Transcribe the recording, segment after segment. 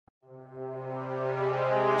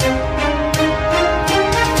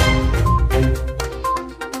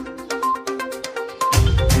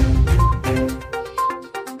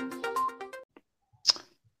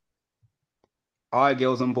Hi,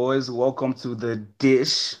 girls and boys. Welcome to the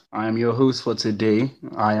dish. I am your host for today.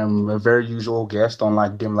 I am a very usual guest,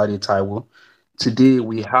 unlike Dimladi Taiwo. Today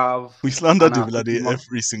we have We slander Anna Devlade Kukuma.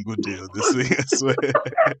 every single day on this thing, I swear.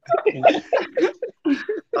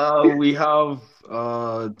 We have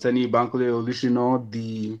Teni Bankole Olushino,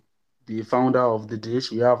 the founder of the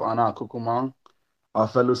dish. We have Anna Kukuma, our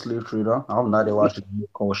fellow slave trader. I have no idea why I should be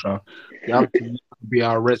culture. We have to be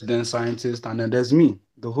our resident scientist, and then there's me,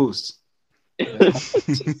 the host. Let's come.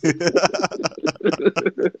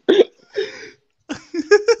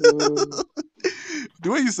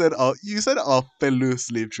 The way you said our fellow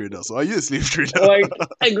slave trader. So are you a slave trader? Like,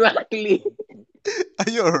 exactly.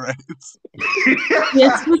 Are you alright?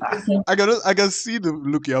 Yes, I can see the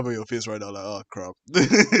look you have on your face right now. Like, oh crap!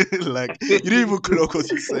 Like you didn't even clock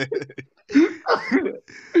what you said.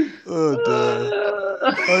 Oh dear.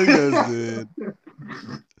 How you guys doing?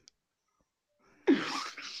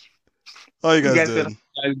 How you You guys guys said doing?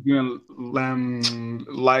 guys doing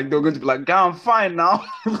like they're going to be like, "Yeah, I'm fine now."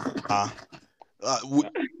 Ah.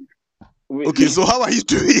 Wait, Okay, so how are you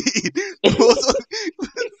doing? So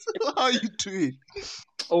how are you doing?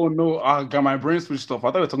 Oh no, I got my brain switched off. I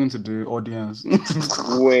thought you were talking to the audience.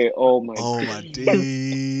 wait, oh my Oh god. my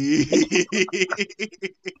day.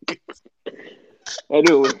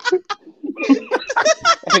 Anyway.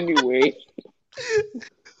 Anyway.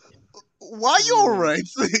 Why are you alright?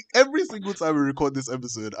 Every single time we record this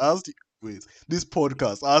episode, this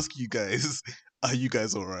podcast, I ask you guys, are you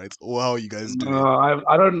guys alright? Or how are you guys doing? I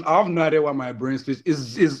have no idea why my brain switched.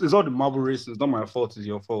 It's all the marble racing. It's not my fault. It's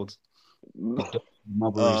your fault.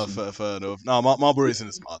 Marble racing. Fair enough. No, Marble Racing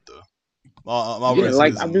is smart though. Marble Yeah, Racing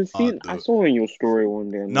like is I've been smart seeing I though. saw in your story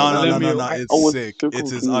one day and No, like, no, Let no, me. no, no. I, I It's was sick. so It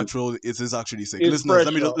is confused. actually sick. it's Listeners,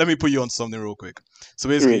 fresh. let me put you on something real quick. So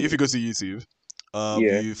basically, if Really? you go to YouTube,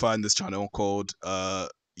 Yeah. you find this channel called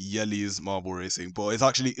Yelly's Marble Racing, but it's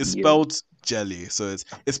Yeah. spelled jelly. So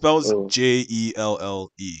it spells Oh,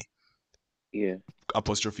 JELLE yeah.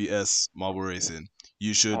 apostrophe S Marble Racing.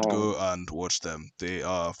 You should go and watch them. They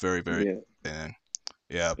are very, very Yeah.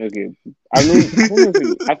 yeah. Okay. I don't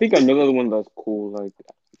know I think another one that's cool, like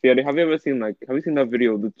yeah, have you seen that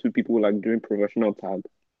video of the two people like doing professional tag?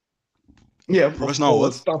 Yeah, of Professional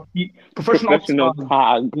what? course. Professional Professional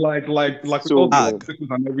tag, tag. like with So all the good. Tag. obstacles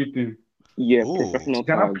and everything. Yeah, Oh. professional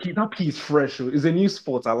Yeah, tag. that piece fresh. It's a new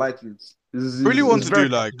sport. I like it. Really want It's to do very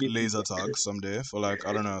like captivating. laser tag someday for like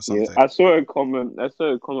I don't know Yeah. something. I saw a comment like,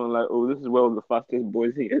 oh, this is where the fastest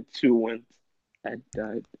boys here two went. I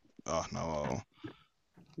died. Oh no.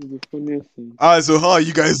 The funniest thing. Alright, so how are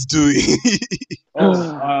you guys doing?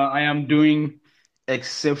 I am doing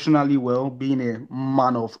exceptionally well, being a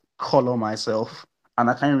man of color myself, and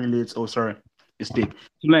I can relate. Oh, sorry, mistake.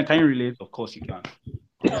 Julian, can you relate? Of course you can.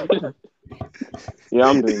 Yeah,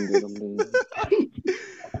 I'm doing good.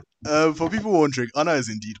 For people wondering, Anna is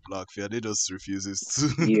indeed black. They just refuses to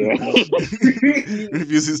Yeah.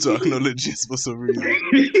 refuses to acknowledge it for some reason.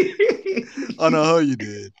 Anna, how you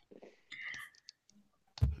doing?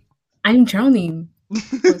 I'm drowning.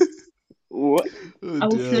 What? Oh I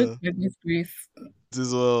will dear. float with this grace. It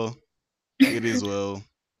is well. It is well.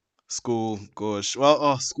 School, gosh.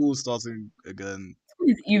 Well, school starting again. Who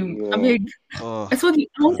is you? I Yeah. mean, Oh, I want to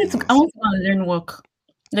goodness. go and learn work.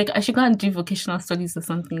 Like I should go and do vocational studies or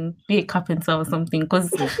something, be a carpenter or something. Because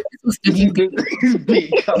studying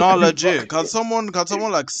No, legit. Can someone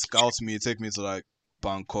like scout me, take me to like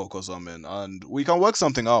Bangkok or something, and we can work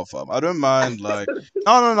something out, fam. I don't mind like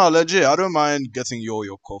no, legit. I don't mind getting your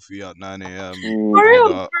coffee at 9 a.m. For all real.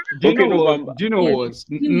 that. Do you Okay, know no, what? but Do you know Yeah. what?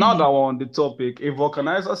 Now that we're on the topic, a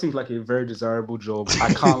vulcanizer seems like a very desirable job.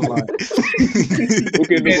 I can't lie.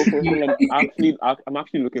 okay, no, but I'm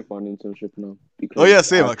actually looking for an internship now. Oh yeah, Because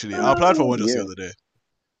same actually. I applied for one just the yeah, other day.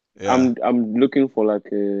 Yeah. I'm looking for like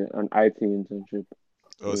an IT internship.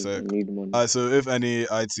 Oh, because I sick. need money. So if any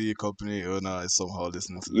IT company owner is somehow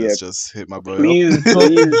listening to Yeah. this, just hit my boy Please, up.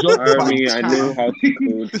 please Just hire by me. I know chance. how to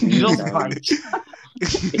code. Please Just hire by me.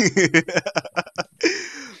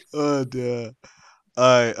 Oh dear.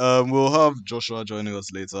 Alright, we'll have Joshua joining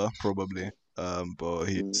us later, probably. But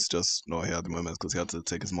he's just not here at the moment because he had to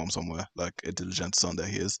take his mom somewhere, like a diligent son that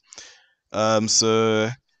he is. So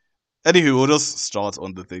anywho, we'll just start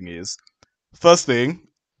on the thing is. First thing,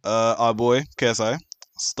 our boy KSI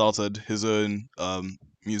started his own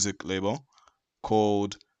music label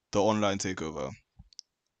called The Online Takeover.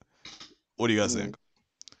 What do you guys think?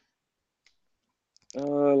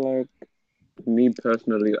 Like me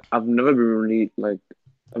personally, I've never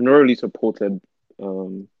really supported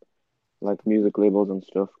like music labels and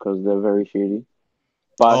stuff because they're very shady.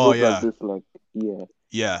 But I Oh hope yeah. like this, like yeah.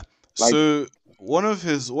 Yeah. Like, So one of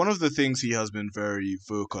the things he has been very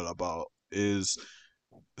vocal about is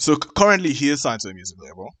currently he is signed to a music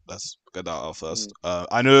label. Let's get that out first. mm,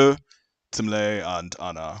 I know Timley and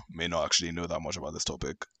Anna may not actually know that much about this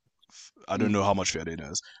topic. I don't mm, know how much Fede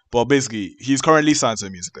knows, but basically, he's currently signed to a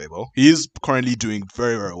music label. He's currently doing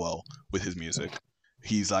very, very well with his music.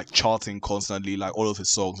 He's like charting constantly. Like all of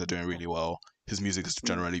his songs are doing really well. His music is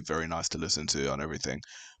mm, generally very nice to listen to and everything.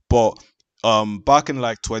 But back in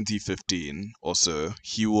like 2015 or so,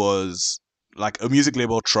 he was like a music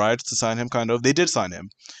label tried to sign him. Kind of, they did sign him,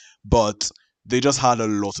 but they just had a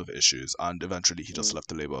lot of issues, and eventually he just mm, left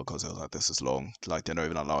the label because he was like, "This is long. Like they're not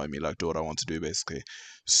even allowing me like do what I want to do, basically."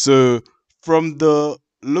 So from the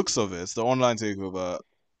looks of it, the online takeover,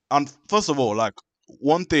 and first of all, like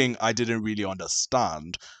one thing I didn't really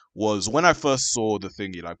understand was when I first saw the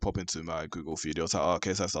thingy like pop into my Google feed. It was like, oh,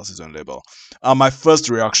 okay, so that's his own label. And my first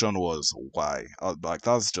reaction was, why? I was like,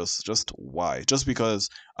 that's just why? Just because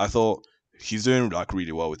I thought he's doing like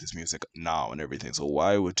really well with his music now and everything. So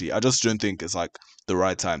why would he? I just don't think it's like the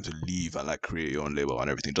right time to leave and like create your own label and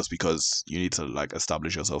everything. Just because you need to like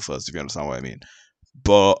establish yourself first, if you understand what I mean.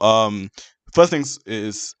 But first things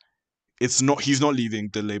is it's not he's not leaving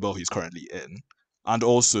the label he's currently in, and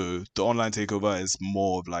also the online takeover is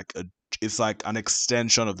more of like a it's like an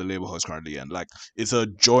extension of the label he's currently in. Like it's a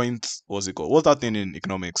joint. What's it called? What's that thing in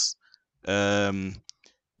economics? Um,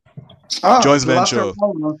 joint Collateral venture.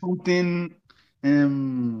 or something.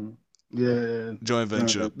 Yeah. Joint Joint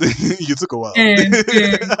venture. venture. You took a while. And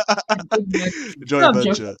good much. Joint Stop,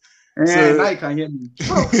 Josh. venture. And So now you can hear me.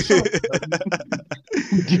 Shut up.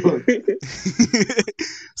 Idiot.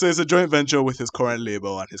 so it's a joint venture with his current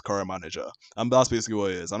label and his current manager. And that's basically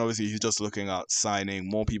what it is. And obviously he's just looking at signing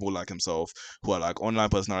more people like himself who are like online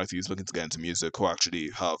personalities looking to get into music who actually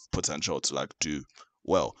have potential to like do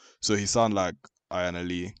well. So he sound like Ayana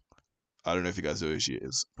Lee. I don't know if you guys know who she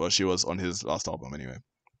is, but she was on his last album anyway.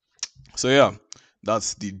 So yeah,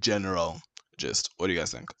 that's the general gist. What do you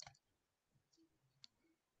guys think?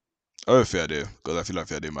 Oh, fair day, because I feel like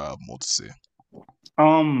fair day might have more to say.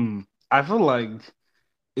 I feel like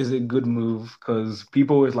it's a good move because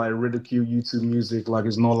people always like ridicule YouTube music, like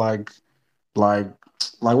it's not like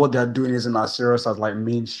like what they're doing isn't as serious as like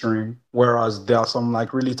mainstream. Whereas there are some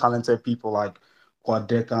like really talented people like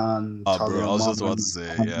Quadeka and Ah, bro, Talia I was Man just about to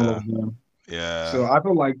say, and all yeah, of them. yeah, So I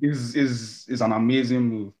feel like this is an amazing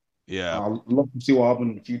move. yeah. I'd love to see what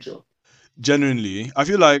happens in the future. Genuinely, I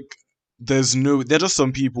feel like there are just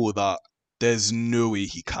some people that there's no way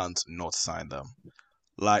he can't not sign them.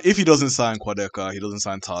 Like if he doesn't sign Quadeka, he doesn't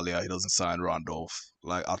sign Talia, he doesn't sign Randolph.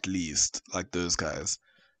 Like at least like those guys.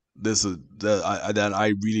 This is then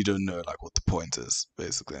I really don't know like what the point is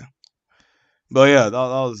basically. But yeah, that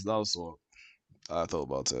was what I thought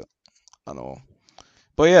about it and all.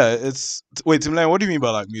 But yeah, it's wait, Tim Lane, what do you mean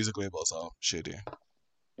by like music labels are shady?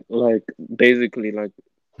 like basically like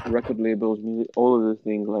record labels, music, all of those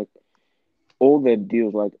things, like all their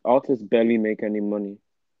deals, like artists barely make any money.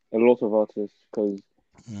 A lot of artists, because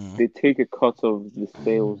Mm, they take a cut of the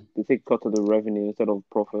sales, they take a cut of the revenue instead of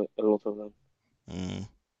profit. A lot of them, mm,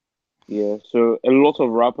 yeah. So a lot of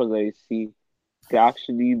rappers that you see, they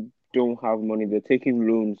actually don't have money. They're taking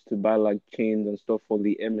loans to buy like chains and stuff for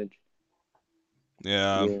the image.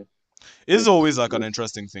 yeah. Yeah, It's always like an it's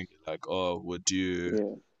interesting thing. Like, oh, would you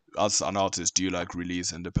yeah. as an artist, do you like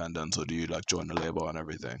release independent or do you like join the label and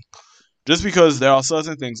everything? Just because there are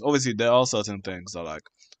certain things, obviously there are certain things that like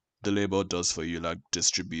the label does for you, like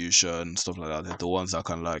distribution, stuff like that. They're the ones that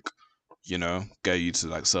can like, get you to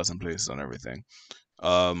like certain places and everything.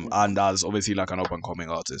 Mhm. And as obviously like an up and coming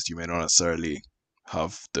artist, you may not necessarily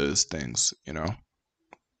have those things, you know.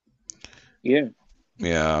 Yeah,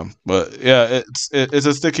 Yeah, but yeah, it's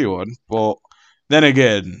a sticky one. But then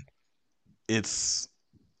again, it's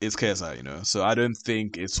it's KSI, So I don't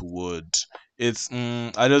think it would.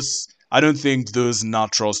 I don't think those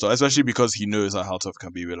natural stuff, especially because he knows like, how tough it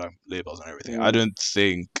can be with like labels and everything. I mm, don't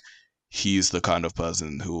think he's the kind of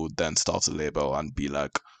person who would then start a label and be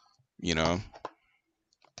like, you know,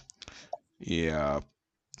 yeah.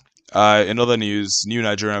 In other news, new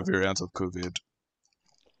Nigerian variant of COVID.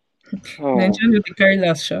 oh, Nigerian will be carry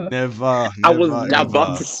last shot. Never, I was never,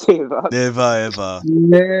 about ever, to say that. never, ever.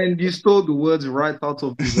 Man, you stole the words right out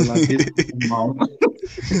of his mouth.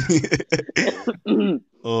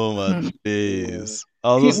 Oh my Hmm. Yeah. days.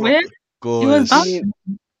 I was just like, Well, it was I bound. gosh. mean,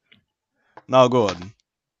 Now go on.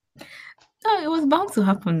 No, it was bound to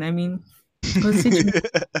happen. I mean, Considering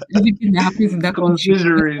everything that happens in that country.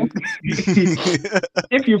 Considering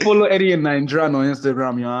if you follow any in Nigeria on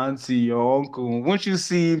Instagram, your auntie, your uncle, once you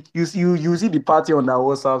see the party on that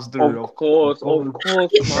WhatsApp story, Of course, now.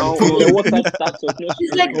 Yeah, what's that status? Not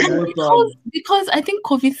It's like because I think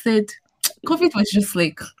COVID was just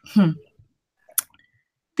like,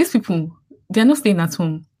 these people, they're not staying at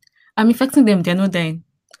home. I'm infecting them, they're not dying.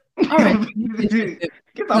 All right.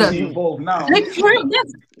 Get out involved now. Like,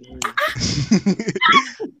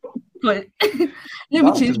 but let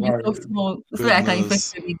me change my stuff small so that I can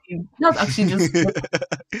infect them again. That's actually just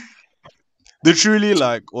the truly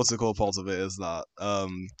like what's it called part of it is that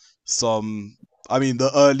the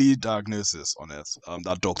early diagnosis on it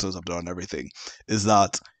that doctors have done and everything is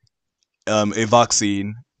that a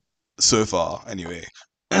vaccine so far anyway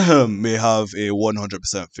may have a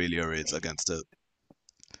 100% failure rate against it.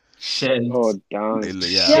 Shit. Oh damn.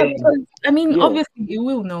 Yeah, because obviously it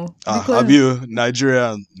will know. Have you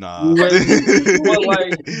Nigeria? Nah. Well,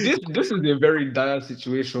 like this is a very dire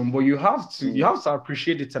situation, but you have to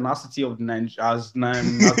appreciate the tenacity of as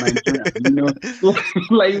Nigeria. You know,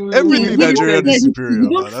 like everything Nigerian is superior,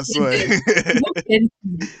 man. That's why.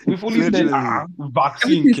 We fully said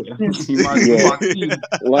vaccine,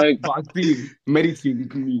 vaccine, medicine.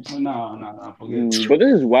 Nah, forget. But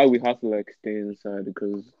this is why we have to like stay inside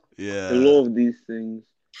because. Yeah. A lot of these things,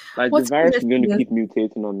 like the virus is going to keep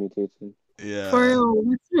mutating and mutating. Yeah. For real,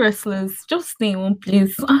 we're too restless. Just stay in one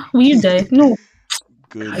place. Will you die? No.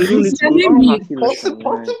 Good. Possibly.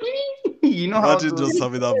 You know imagine just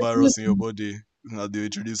having that virus in your body. Now they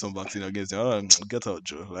introduce some vaccine against you. Oh, get out,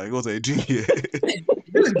 Joe. Like, what are you doing here?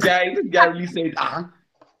 This guy really said,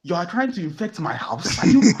 you are trying to infect my house. Are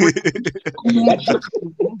you crazy?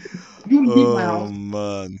 You leave my house. Oh,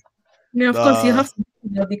 man. Yeah, of course, you have to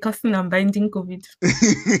be casting and binding COVID.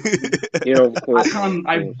 Yeah, of course.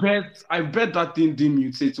 I bet that thing didn't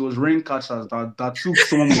mutate. It was rain catchers that took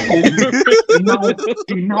some It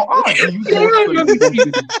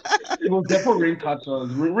was definitely rain catchers.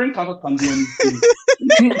 Rain catchers can do anything.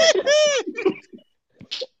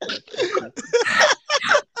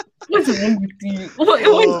 What's wrong with you? What's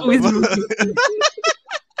always wrong with you?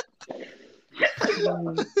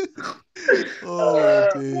 Oh,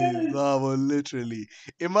 dude. Nah, but literally.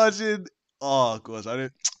 Imagine. Oh, gosh.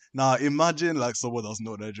 Imagine like someone that's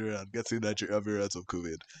not Nigerian getting Nigerian variants of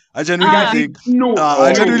COVID. I genuinely think.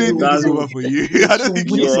 I genuinely think it's over for you. I don't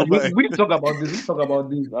think you survive. We talk about this.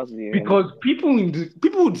 Because people in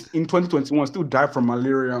 2021 still die from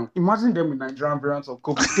malaria. Imagine them with Nigerian variants of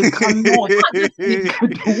COVID. They cannot.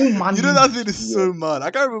 You know that thing is so mad.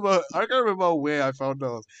 I can't remember where I found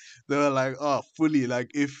out. They were like, fully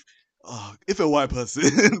like if a white person,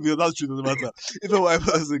 because that's true, doesn't matter. If a white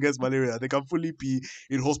person gets malaria, they can fully be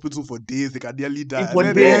in hospital for days. They can nearly die. I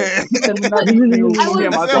was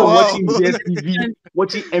watching DSTV,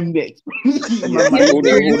 watching Mnet.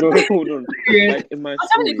 Hold on. Like in my I was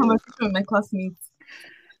having a conversation with my classmates.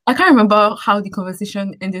 I can't remember how the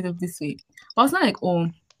conversation ended up this way. But I was not like, oh,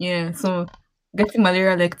 yeah, so getting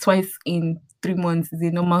malaria like twice in 3 months is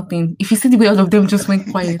a normal thing. If you see the way all of them just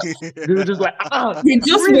went quiet, they were just like, they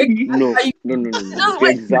just went. No. The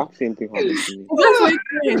exact same thing happened to me. Just went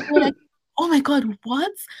quiet. They were like, oh my god,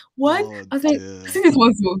 what? Oh, I was like, see this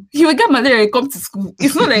one, so you will get malaria and come to school.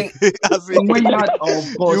 It's not like when you had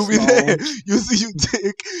you'll be there.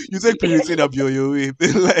 You take period up your way.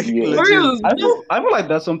 Like, for real. I feel like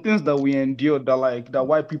there's some things that we endure that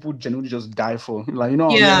white people genuinely just die for. Like, you know,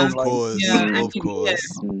 yeah, of course. I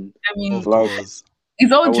mean, of course.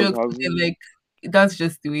 It's all jokes. Like that's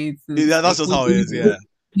just the way it is. Yeah, that's just how it is. Yeah.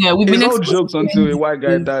 Yeah, we've been all jokes until a white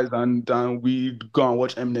guy dies and we go and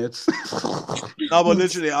watch Mnet. No, but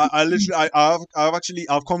literally, I've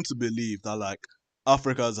come to believe that like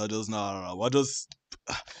Africans are just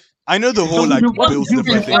I know the whole like builds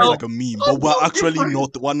different things like a meme, but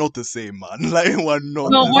we're not the same, man. Like we're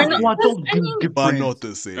not. No, we're not. We're not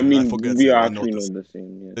the same. I mean, we are actually not the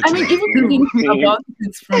same. I mean, even thinking about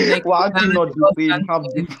it from like we're actually not the same. Have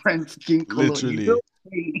different skin color. Literally.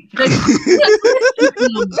 Like,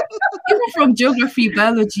 even from geography,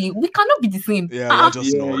 biology, we cannot be the same. Yeah, we're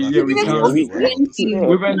just not. We've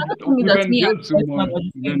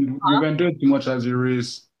been doing too much as a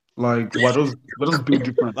race. Like we're just built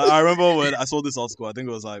different. Like, I remember when I saw this article, I think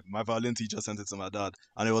it was like my violin teacher sent it to my dad,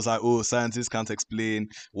 and it was like, "Oh, scientists can't explain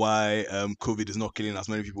why COVID is not killing as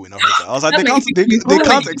many people in Africa." I was like, they can't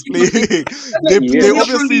explain. They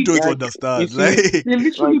obviously don't understand. Like they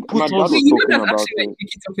literally put us about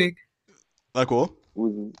topic. Like what?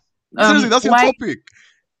 Seriously, that's your topic.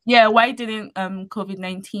 Yeah, why didn't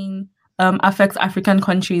COVID-19 affect African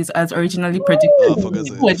countries as originally predicted. Forget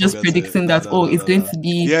People were it. just Forget it. predicting that it's going to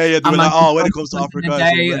be Yeah, they were like, Armageddon, when it comes to people Africa, gonna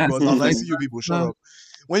it's a die red and cross. I was stuff like, like see you people, shut that. up.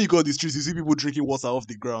 When you go on the streets, you see people drinking water off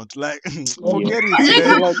the ground. Like, Yeah. forget But it,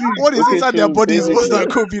 man. like, What is okay, inside their so bodies worse than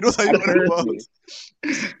basically, COVID? What are you on about? apparently,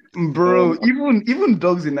 Bro, um, even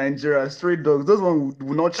dogs in Nigeria, stray dogs, those ones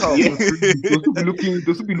will not chow yeah. for 3 weeks. They'll still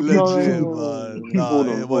be looking Legit, food. man. No. Nah, Hold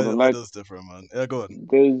on, hold on. Like, weather's different, man. Yeah, go on.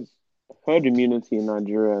 there's herd immunity in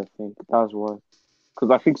Nigeria. I think that's why.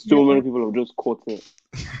 Because I think so many people have just caught it.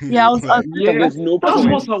 Yeah, I was Like, Like, there's no That's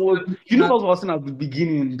point. what I was. You know what I was saying at the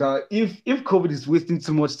beginning, that if COVID is wasting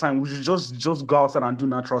too much time, we should just go outside and do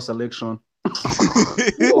natural selection.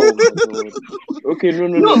 Oh my god. Okay,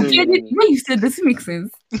 no. When you said this makes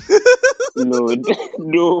sense. No,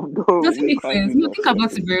 no, Doesn't we make can't sense. do No, that. think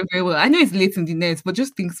about it very, very well. I know it's late in the net, but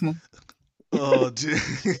just think small. oh, gee.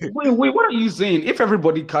 Wait, what are you saying? If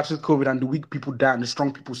everybody catches COVID and the weak people die and the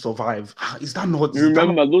strong people survive, is that not?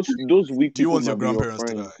 Remember, those weak Do you people want your might be your grandparents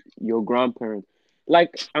to friends, die? your grandparents. Like,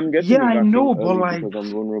 I'm getting Yeah, the I vaccine know, but early like, because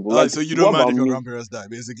I'm vulnerable. Like, So you what don't mind about if your me? grandparents die,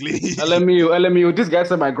 basically. LMU. This guy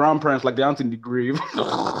said my grandparents like they aren't in the grave.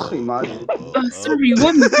 Imagine. Sorry,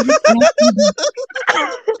 what makes you think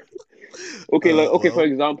Okay, for well.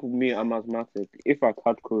 example, me, I'm asthmatic. If I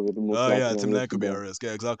catch COVID, most Oh, yeah, likely I'm Tim going Lane to could be die. at risk.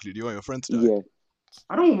 Yeah, exactly. Do you want your friends to die? Yeah.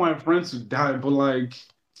 I don't want my friends to die, but like,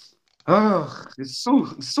 it's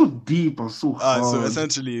so deep and so hard. So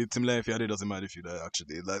essentially, Tim Lane, if you had it, doesn't matter if you die,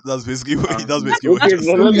 actually. Like, that's basically what he just Okay,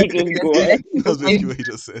 so let me said. just go on. That's basically what he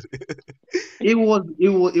just said. It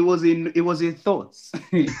was a thought.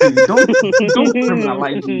 don't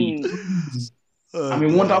criminalize me, please. I'm a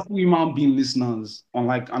God. wonderful human being, listeners.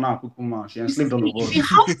 Unlike Anna Kukuma, she enslaved all of if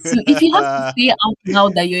us. you have to say out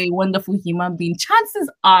loud that you're a wonderful human being,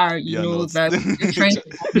 chances are You're not. that you're trying to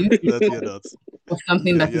convince That you're people not. of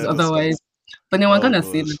something that is Yeah, otherwise. But then we're gonna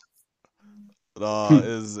say gosh. that. Nah,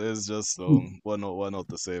 it's just we're not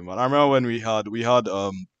the same, man. I remember when we had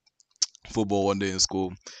football one day in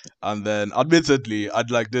school, and then admittedly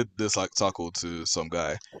I'd like did this like tackle to some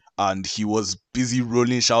guy, and he was busy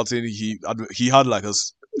rolling, shouting. He had like a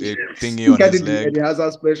thingy on his leg. It has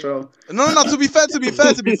a special. No. To be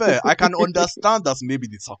fair, I can understand that maybe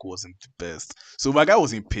the tackle wasn't the best. So my guy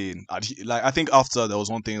was in pain, and I think after there was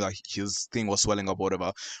one thing like his thing was swelling up, or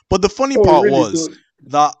whatever. But the funny part was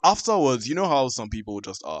that afterwards, you know how some people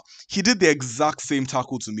just are. He did the exact same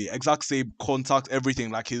tackle to me, exact same contact, everything,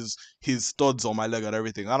 like his studs on my leg and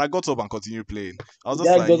everything. And I got up and continued playing. I was just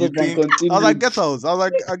like, you think? I was like, get out! I was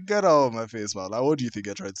like, get out of my face, man! Like, what do you think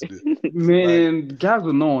you're trying to do? Man, guys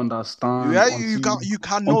will not understand. Yeah, you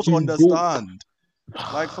cannot understand.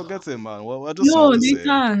 Like, forget it, man. We're just No, not the they same.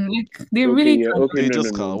 can. Like they Okay, really yeah, can. okay, They no,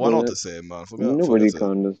 just no, can't. no. We're not but the same, man. Nobody forget can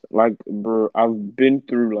it. understand. Like, bro, I've been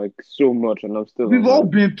through like so much, and I'm still We've all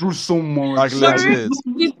alive. been through so much. Like, legit.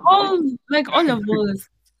 We've all all of us.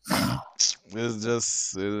 It's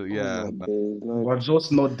just, yeah. Oh my days, like, We're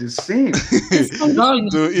just not the same.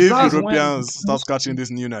 So if That's Europeans start catching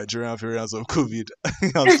this new Nigerian variants of COVID,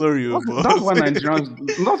 I'm sorry, but That's why Nigerians.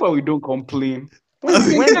 That's why we don't complain. When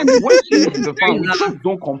the farm, we just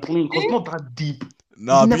don't complain because not that deep.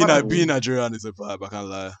 nah, It's never that being deep. Nigerian is a vibe. I can't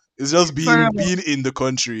lie. It's just For- being in the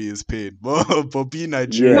country is pain, but being yeah.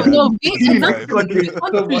 Nigerian, No, is a exactly. vibe.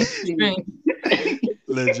 So much pain.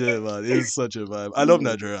 Legit, man. It's such a vibe. I love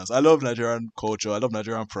Nigerians. I love Nigerian culture. I love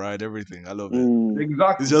Nigerian pride. Everything. I love it.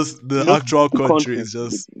 Exactly. It's just the You know, actual the country country. is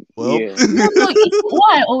just well. Yeah. No,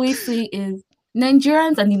 what I always say is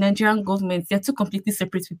Nigerians and the Nigerian government, they're two completely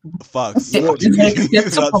separate people. Facts. They're Actually, two that's it. We're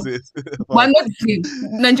Facts. not the same.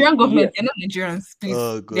 Nigerian government, they're not Nigerians, please.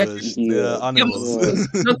 Oh They're gosh, Yeah. they're animals.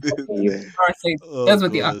 not Yeah. parasites. Oh That's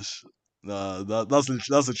what they are. gosh. Nah, that's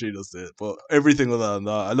literally just it. But everything other than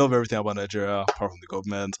that, I love everything about Nigeria, apart from the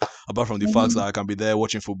government, apart from the fact that I can be there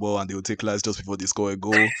watching football and they will take lights just before they score a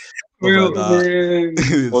goal. Stuff like that.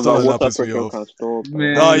 Man, Or Stuff that that water happens to pressure you. can stop.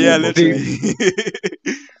 Man. Oh yeah, They- literally.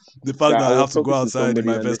 The fact that I was have to go talking outside in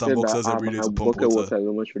my somebody vest and and they said boxers that, every day my to pump bucket water. water is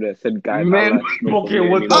almost ready. I said, guys, Man, that light okay, not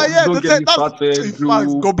what? Oh yeah, Don't get me that's started. in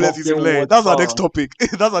fact, God bless you, Bucket Timley. That's our water. next topic.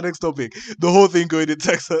 That's our next topic. The whole thing going on in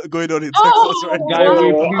Texas right Guy, now.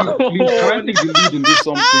 wait, please, can I take the lead in this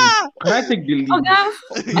something? Can I take the lead?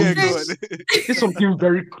 Yeah, go on. There's something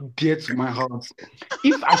very dear to my heart.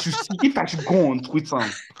 If I should go on Twitter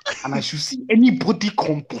and I should see anybody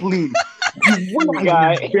complain, the way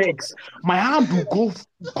I will vex, my hand will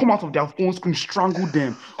come out of their phone screen, strangle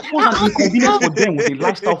them. What's an inconvenience for them with a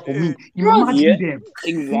lifestyle for me? Imagine them.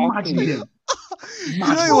 Exactly. Imagine them. You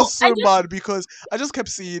know, it was so bad because I just kept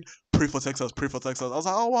seeing pray for Texas, pray for Texas. I was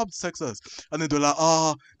like, oh, what happened to Texas? And then they're like,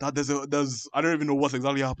 oh, that there's I don't even know what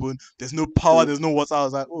exactly happened. There's no power, there's no water. I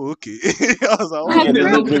was like, oh, okay. I was like, Yeah, oh,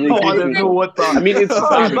 There's no there's power, there's no people. water. I mean, it's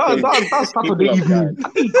bad because That's Saturday people have evening. died.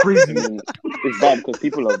 Are you I crazy? mean, it's bad because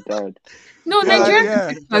people have died. No, yeah, Nigerians yeah.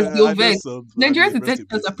 in Texas, they'll I know vex. some. Nigerians in rest in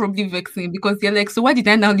Texas are peace. probably vexing because they're like, so why did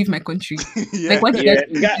I now leave my country? Yeah, Like, why did Yeah, I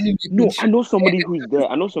yeah. leave my No, I country? know somebody who's there.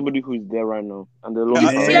 I know somebody who's there right now, and they lost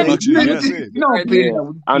yeah, power. same Man, actually. Yeah, you same. don't play Yeah, that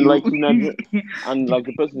with and you. like he's Nigerian, and like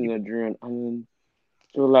the person is Nigerian, and then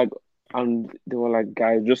so like, and they were like,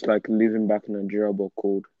 guys, just like living back in Nigeria but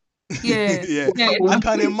cold. Yeah, Yeah, yeah, I exactly.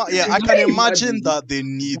 can imagine Imagine. that they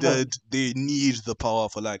need the power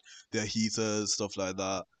for like their heaters, stuff like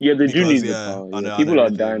that. Yeah, they do Because need the power. and Yeah, and people are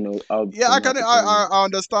everything. dying out Yeah, in Africa. I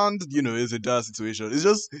understand. It's a dire situation. It's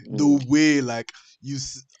just the Mm. way like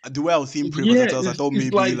the way I was seeing Yeah, protesters. I thought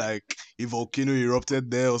it's maybe like like a volcano erupted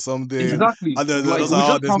there or something, exactly and then they're like just we like, oh,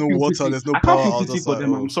 just there's can't no feel water, pity. there's no I can't power. feel I was pity just for like,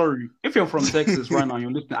 them. oh, I'm sorry. If you're from Texas right now,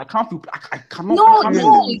 you're listening. I can't feel. I cannot. No, I can't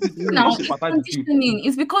feel no, Mm. pity. it's I now can't it's sympathize with you. conditioning.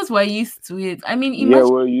 It's because we're used to it. I mean, Yeah,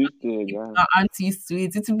 imagine we're used to it, guys. our aren't used to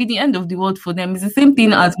it. It will be the end of the world for them. It's the same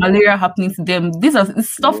thing as malaria happening to them. These are it's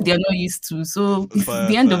stuff Yeah. they're not used to. So it's fair,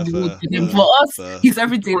 the end fair, of the world fair, for them. fair, For us, fair. it's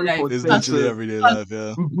everyday Sorry life. for It's Texas, literally everyday life. Yeah.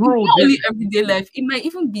 It's bro. not only This everyday life, it might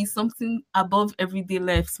even be something above everyday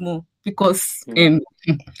life small because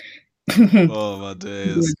Oh my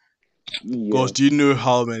days. Yeah. Gosh, do you know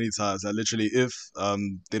how many times I literally, if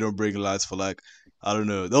they don't bring lights for like, I don't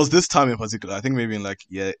know, there was this time in particular, I think maybe in like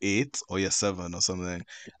year 8 or year 7 or something,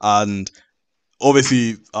 and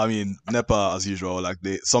obviously, I mean, NEPA as usual, like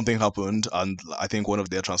something happened, and I think one of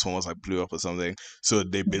their transformers like blew up or something, so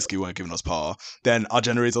they basically weren't giving us power. Then our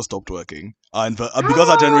generator stopped working, and because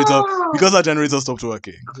our generator stopped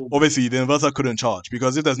working, obviously the inverter couldn't charge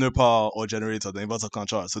because if there's no power or generator, the inverter can't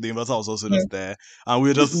charge. So the inverter was also just there, and we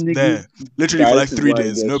were just nigga, there, literally for Guys, like this is 3 why it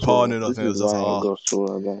days, no gets power, solar. no This nothing. It is was just why it got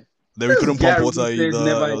solar, guys. then we this couldn't guy pump really water says either.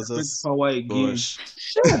 never It was expect just power again. gosh.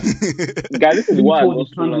 Shit. Guys, this is You why I hold the got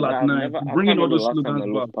solar. candle at Guys, night, I bringing can't all remember the those last time I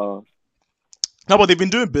slogans lost back. power. No, but they've been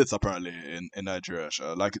doing bits apparently in Nigeria,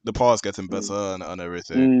 sure. Like the power's getting better and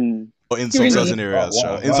everything. Mm. But in some Really? certain areas, Oh, sure.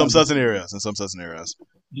 wow, In some wow. certain areas, as for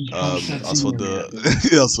the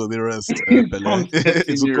as for the rest, Pele, Some certain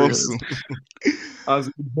it will come areas. soon. As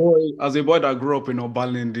a boy that grew up in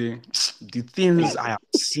Obalende, the things I have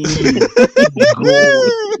seen, God,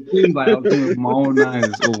 the things I have seen with my own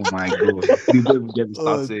eyes. Oh my God, you don't even get me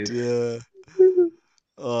Oh started. dear.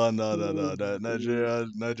 Oh no.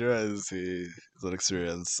 Nigeria is an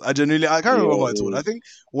experience. I can't remember who I told. I think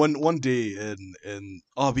one day in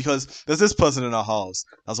because there's this person in our house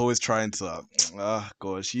that's always trying to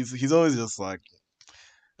gosh, he's always just like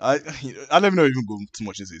I don't even go too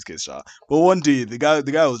much into his case, chat. But one day the guy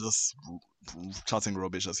was just chatting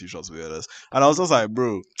rubbish as usual to be honest. And I was just like,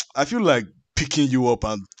 bro, I feel like picking you up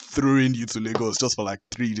and throwing you to Lagos just for like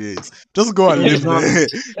 3 days. Just go and live there.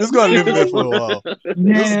 Just go and live there for a while. Just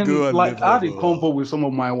Man, go and live like I there had for a a while. convo with some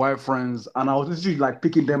of my white friends, and I was literally like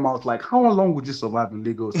picking them out. Like, how long would you survive in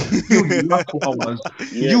Lagos? You last 2 hours.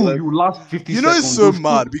 Yeah, like, You last 50 You know, seconds. it's so Those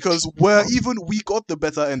mad because we got the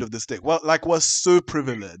better end of the stick. Well, like we're so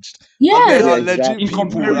privileged. And yeah. there yeah, are legit exactly. in people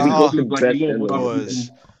comparison We got to the like a best lot end of of other the gosh.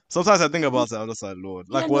 people. Sometimes I think about it, I'm just like, Lord,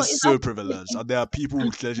 like Yeah, we're no, it's so actually privileged. And there are people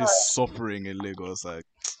legit suffering in Lagos. Like,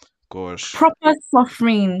 gosh. proper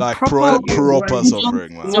suffering, Like proper proper Like,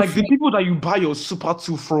 suffering, man. like the people that you buy your Super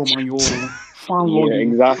 2 from and your fan Yeah,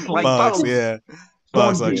 login. exactly. Like Facts, that was yeah.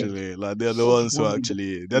 Facts bondage. actually. Like they're the Such ones who bondage.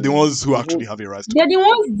 actually they're the ones who The actually whole have a right to they're the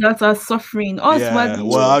ones that are suffering. Us, yeah, what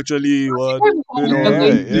well actually we're doing Man,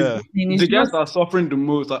 alright, yeah. the guys that are suffering the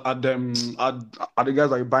most are them are the guys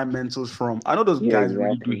that you buy mentors from. I know those yeah, guys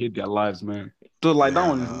really do exactly. hate their lives, man. So like that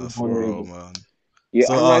one is Yeah, really for real, vulnerable. man. Yeah,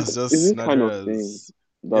 So and like it's it's just this kind of Nigeria thing is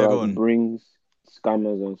that yeah, go like on. brings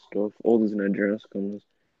scammers and stuff, all these Nigerian scammers,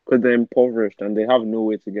 because they're impoverished and they have no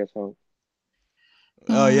way to get out.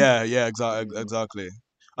 Oh yeah, exactly.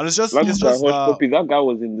 And it's Like just this guy, Hush that Puppy, that guy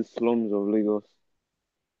was in the slums of Lagos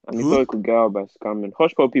and he thought who? he could get out by scamming.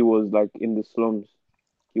 Hush Puppy was like in the slums.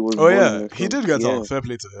 He was Oh born in yeah, the he slums. did get Yeah. out. Fair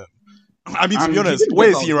play to him. I mean, to be And he honest, did where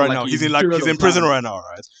get is he out for right like now? a period He's in of prison time. right now,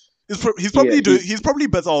 right? He's Yeah, probably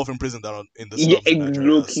better off in prison than in the yeah, slums in Nigeria.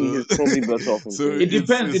 low key, So he's probably better off in so prison. It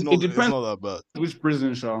depends. It it's depends not that bad. which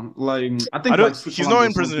prison, Sean. Like I I think don't. like He's Switzerland not or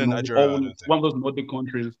in prison in something, Nigeria. I or don't think. one of those Nordic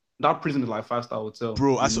countries. That prison is like 5-star hotel.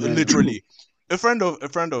 Bro, I saw Man. literally a friend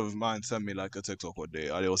of mine sent me like a TikTok one day,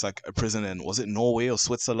 and it was like a prison in was it Norway or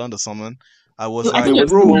Switzerland or something. I was I like, think Yeah,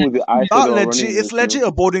 it's wasn't the bro, one with the eyes that running legit, in the it's legit snow?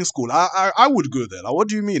 a boarding school. I would go there. Like, what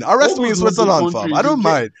do you mean? Arrest All me in those Nordic Switzerland, fam. countries, I don't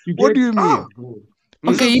mind. you What get do you mean? God.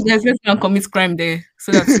 Okay, you guys let's not commit crime there,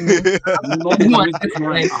 so that you know. Not No commit access to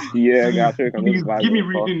crime. life. Yeah, guys, so you can Please just vibe give me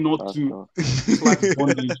and talk. reason not That's to. all. This life is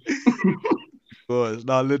bondage. Gosh,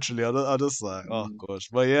 nah, literally, I just like, oh gosh,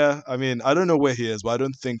 but yeah, I mean, I don't know where he is, but I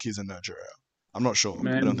don't think he's in Nigeria. I'm not sure.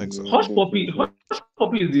 I don't Man, think so. Yeah, I don't think so. Hush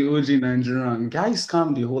Puppy is the OG Nigerian. Guys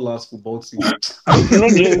scam the whole last football team. I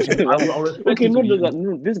don't care. Not just I'll respect okay, him to not the just that. end.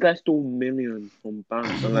 No, this guy stole millions from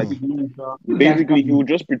banks, and like This guy basically, he scammed would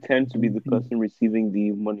just pretend to be the the person receiving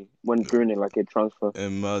the money when during like a transfer,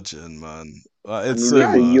 Imagine, man. and It's he so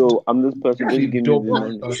just say, Yeah, mad. "Yo, I'm this person. Guy Just is give me the double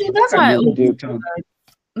money." master. see, This that's guy why I is always double Dude, champ.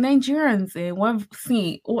 Nigerians,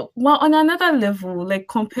 well, on another level, like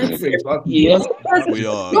compared to Exactly. yeah, We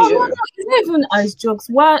are. no, yeah, it's not even as jokes.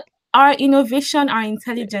 What our innovation, our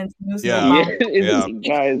intelligence knows no Yeah, yeah. bounds. yeah, It's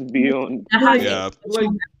guys beyond. That has Like, yeah. like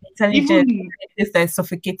intelligence, even this that is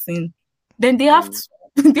suffocating. Then they have to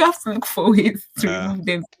they have to look for ways to Yeah, remove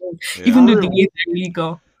themselves, even yeah. though the ways are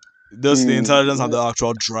illegal. Just the intelligence and Yeah. the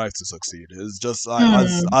actual drive to succeed. It's just like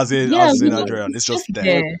as Yeah, a Nigerian, it's it's just just there.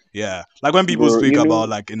 Like, there. Yeah, like when people bro, speak you about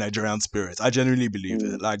know, like a Nigerian spirit, I genuinely believe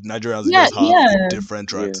it. mm, Like Nigerians Yeah, just have a yeah. different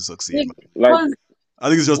drive yeah, to succeed, Like, man. like, cause I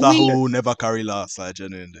think it's just that we, whole never carry last. Like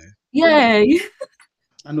genuinely. yeah,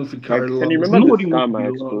 I know if you like, carry can you loves. remember the Nobody wants to scam be I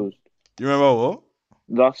loved. exposed? You remember what?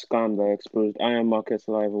 That scam that I exposed, Iron Markets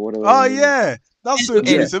Live or whatever Oh the name is. yeah, that's so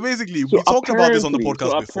true. Yeah. So basically, So we talked about this on the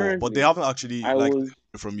podcast before, but they apparently, haven't actually I like was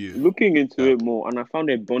from you. looking into Yeah. it more, and I found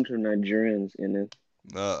a bunch of Nigerians in it.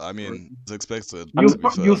 I mean, it's expected. You To be you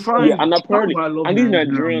fair. Yeah, find and that's apparently, why I love and these Nigeria,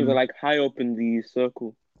 Nigerians are man. like high up in the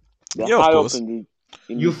circle. They're Yeah, of high up course. in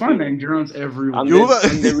You the find thing, Nigerians and everywhere.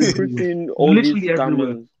 You they're recruiting all these Literally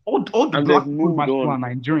everywhere. scammers, All the and they've black people in moved my school are on. They're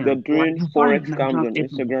Nigerian. Like doing you find forex scams Nigerians on everywhere.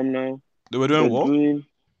 Instagram now. they were doing They're what? doing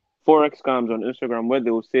forex scams on Instagram where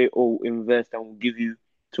they will say, "Oh, invest and we'll give you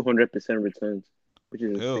 200% returns," which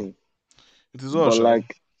is Yeah, insane. it is all But sure.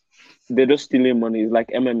 like they're just stealing money. It's like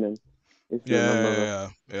MMM, if you Yeah, remember yeah, that.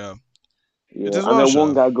 yeah, yeah. It Yeah, is and well then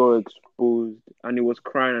one sure. guy got exposed and he was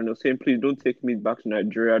crying and he was saying, "Please don't take me back to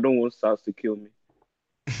Nigeria. I don't want SARS to kill me."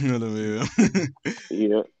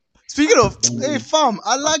 Yeah. Speaking of, hey Um, fam,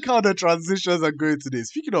 I like how the transitions are going today.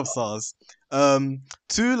 Speaking of SARS,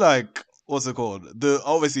 two like what's it called? The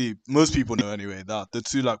obviously most people know anyway that the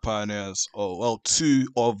two like pioneers, or well, two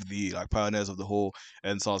of the like pioneers of the whole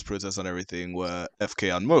SARS protest and everything were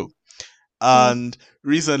FK and Mo. Yes. And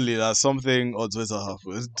recently, something on Twitter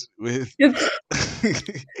happened with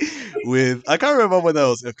with I can't remember whether it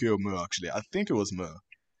was FK or Mo. Actually, I think it was Mo.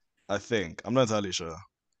 I think I'm not entirely sure.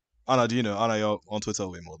 Anna, do you know? Anna, you're on Twitter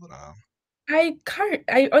way more than I am. I can't.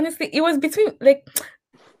 I honestly, it was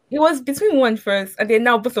between one first, and then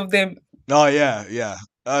now both of them. Oh yeah, yeah.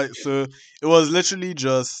 So it was literally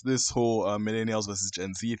just this whole millennials versus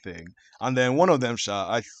Gen Z thing, and then one of them,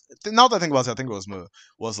 now that I think about it, I think it was Mo,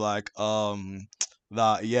 was like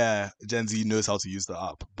that yeah, Gen Z knows how to use the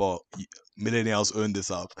app, but millennials own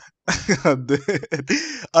this app,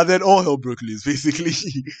 and then all hell broke loose. Basically,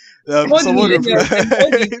 All the someone millennials and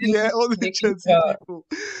all replied, the yeah, all the Gen Gen Z Z people. people.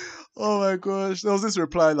 Oh my gosh, there was this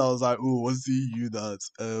reply that I was like, "Oh, was it you that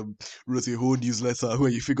wrote a whole newsletter where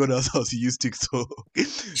you figured out how to use TikTok?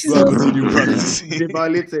 Go and continue practicing." they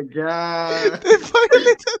violated God. They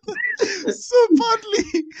violated so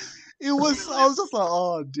badly. It was. I was just like,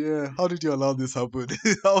 "Oh dear, how did you allow this happen?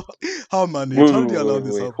 how managed? How did you allow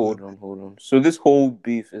this happen?" Hold on. So this whole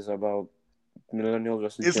beef is about millennials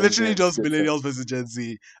versus It's Gen Z literally and just Twitter. millennials versus Gen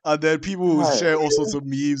Z, and then people will Hi. share all sorts of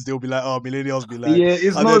memes. They'll be like, "Oh, millennials be like," Yeah,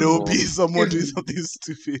 it's and then not. there will be Oh, someone doing It's something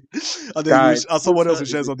stupid, and then guy, and someone else Twitter will is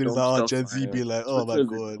share a something. It's like, "Oh, dumpster Gen Z be fire. like, oh my Twitter is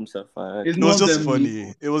a god." dumpster fire. it's It was not just them.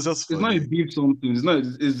 funny. It was just It's not a funny. beef something. It's not.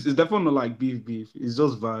 It's definitely not like beef. It's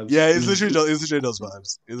just vibes. Yeah, it's literally just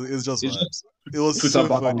vibes. It's just It's just vibes. It was Twitter so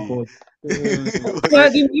back and funny. forth.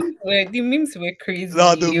 Well, the memes were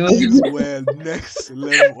Nah, the crazy. memes were next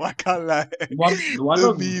level. I can't lie. The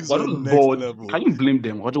memes Why were does next bored? level. Can you blame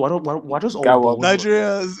them? Why does all Guy was bored?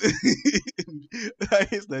 Nigerians, I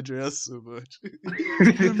hate Nigerians so much.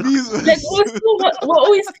 The memes were Like so. we're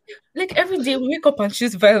always like every day we wake up and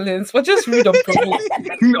choose violence. We're just rude and provoke.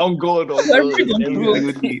 On God, We're rude and every provoke.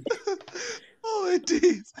 single day. Oh my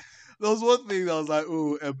days. There was one thing that was like,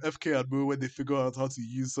 oh, FK and Mo when they figure out how to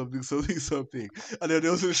use something. And then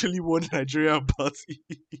there was literally one Nigerian party.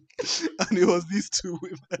 And it was these two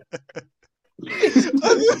women. And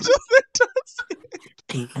they were just like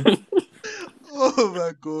dancing. Oh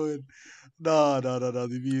my god. No.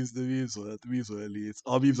 The memes were elite.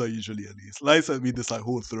 Our memes are usually elite. Like sent me this like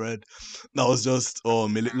whole thread that was just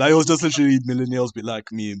like it was just literally millennials be like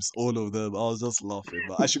memes, all of them. I was just laughing,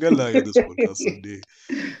 but I should get like on this podcast someday.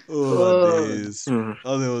 Oh my Oh, days! Mm.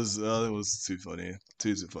 It was too funny,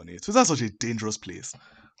 too funny. Twitter's such a dangerous place.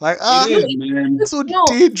 Like it No, is, man. so no,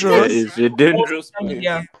 Yeah, dangerous. it's a all dangerous social place.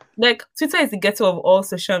 media. Like Twitter is the ghetto of all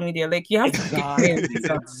social media. Like you have to be careful on Exactly,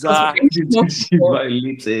 Twitter. exactly. She's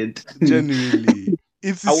violated. Genuinely, it I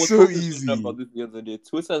is was so talking to easy. someone about this the other day.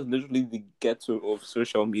 Twitter is literally the ghetto of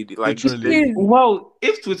social media. Like, Literally. Please. Well,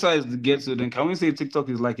 if Twitter is the ghetto, then can we say TikTok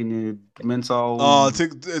is like in a mental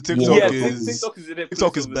TikTok ward yeah, or something? is TikTok is in a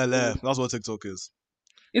TikTok place is of its Bel Air. own. That's what TikTok is.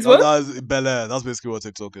 It's what? That is Bel Air. That's basically what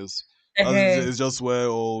TikTok is. Uh-huh. It's just where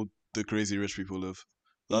all the crazy rich people live.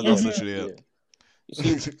 That's Yeah, literally yeah. it.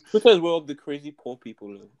 You see, Twitter is where all the crazy poor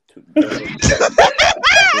people live.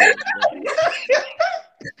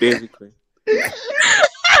 Basically.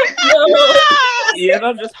 No. Yeah,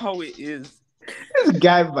 that's just how it is. This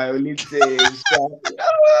guy violated.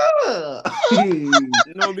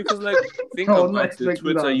 No, because like think I was not about it. expecting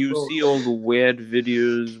Twitter, that. you So. see all the weird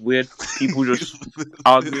videos, weird people just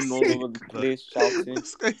arguing all over the place, shouting.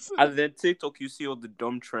 This guy said- And then TikTok, you see all the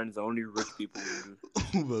dumb trends that only rich people will do.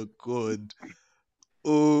 Oh my god.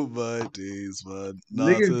 Oh my days, man.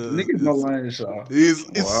 Niggas not lying, Sha. It's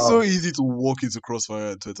so Wow. easy to walk into crossfire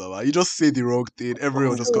on Twitter, man. You just say the wrong thing,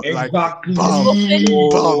 everyone just got like Exactly. bam,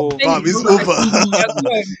 Oh. bam, it's No, over.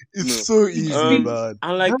 Yeah, It's No. so easy, Um, man.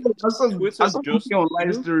 and like I saw Twitter's something just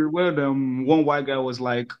online story where one white guy was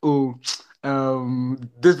like, "Oh,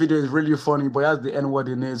 this video is really funny, but it has the N word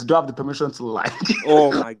in it. Do I have the permission to like?"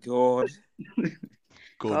 oh my god.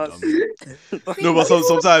 God That's- damn it. No, but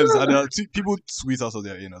sometimes people tweet out of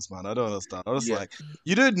their inners, man. I don't understand. I'm just Yeah. like,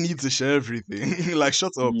 you don't need to share everything. Like,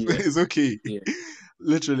 shut up. Yeah. It's okay. Yeah.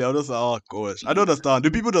 Literally, I'm just like, oh gosh. I don't understand.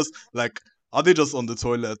 Do people just like, are they just on the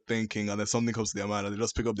toilet thinking and then something comes to their mind and they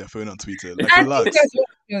just pick up their phone and tweet it? Like, I think relax. that's what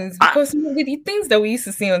happens because with the things that we used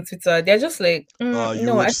to see on Twitter, they're just like, You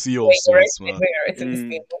no, would I see see all why you're sorts, man. writing this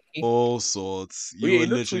thing. Okay. All sorts. Oh, You yeah, would you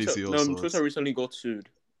know literally Twitter, see all sorts. Twitter recently got sued.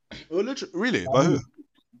 Oh, literally? Really? By who?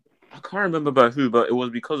 I can't remember by who, but it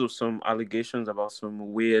was because of some allegations about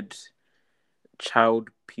some weird child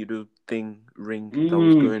pedo ring that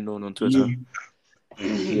was going on Twitter.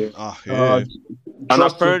 Yeah. Yeah. And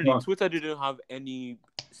apparently Twitter didn't have any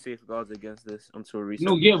safeguards against this until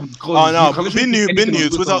recently. No, yeah, because Oh you can no, literally been new.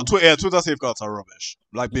 put anything on Twitter safeguards are rubbish.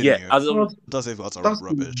 Like been Yeah, new. as a, Twitter safeguards are That's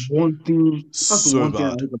rubbish. the one thing. That's So the one bad. thing. I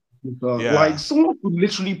hate about Twitter. Yeah. Like someone could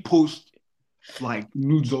literally post like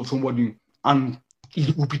nudes of somebody, and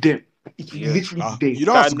it will be there. It will Yeah. literally be there. You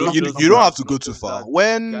don't have to I go. noticed You don't that. have to go too far. That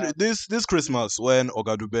When guy- this Christmas, when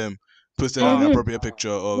Ogadubem posted an inappropriate picture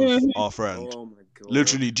of our friend, Oh my god!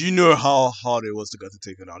 literally, do you know how hard it was to get it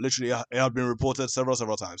taken down? Literally, it had been reported several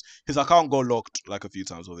times. His account got locked like a few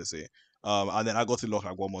times, obviously. And then I got it locked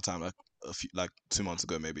like one more time, like 2 months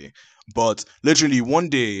ago, maybe. But literally, one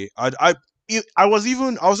day, I was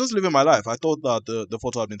just living my life. I thought that the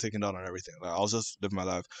photo had been taken down and everything. Like, I was just living my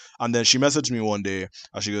life. And then she messaged me one day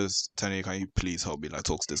and she goes, Tenny, can you please help me like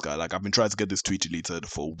talk to this guy? Like, I've been trying to get this tweet deleted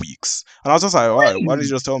for weeks. And I was just like, all right, why don't you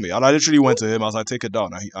just tell me? And I literally went to him. I was like, take it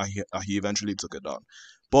down. And he eventually took it down.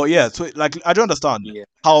 But yeah, like, I don't understand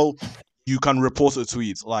how you can report a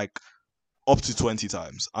tweet like up to 20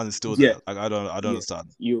 times and it's still there. Like, I don't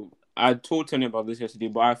understand. I told Tony about this yesterday,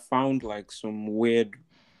 but I found like some weird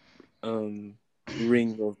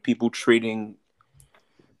ring of people trading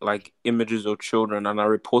like images of children, and I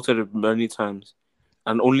reported it many times,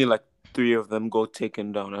 and only like 3 of them got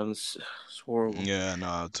taken down, and it's horrible. Yeah,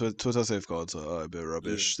 nah, Twitter safeguards are a bit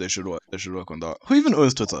rubbish. They should work on that. Who even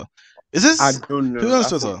owns Twitter? Is this? I don't know. Who owns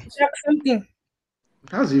Twitter? Something.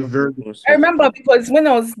 That's a very. I remember because when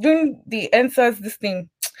I was doing the answers, this thing,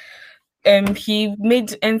 he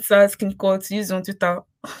made answers can call to use on Twitter.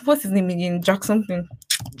 What's his name again? Jack something.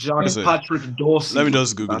 Jack Is it? Patrick Dawson. Let me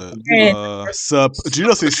just Google it. Yeah. Do you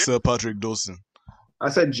not say Sir Patrick Dawson? I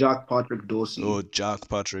said Jack Patrick Dawson. Oh, Jack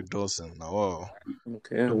Patrick Dawson. Oh,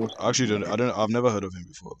 Okay. I actually don't. I've never heard of him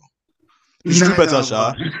before. You should do better,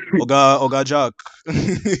 Sha. Oga Jack.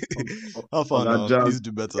 How far Oga now? Jack. Please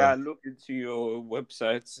do better. Yeah, look into your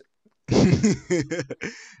websites.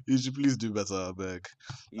 You should please do better, I beg.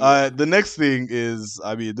 Yeah. The next thing is,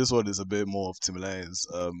 I mean, this one is a bit more of Timberlane's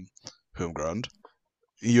home ground.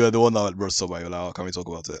 You are the one that brought up Ayola. Can we talk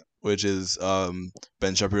about it? Which is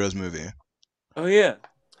Ben Shapiro's movie. Oh yeah.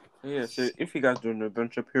 So if you guys don't know, Ben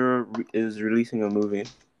Shapiro is releasing a movie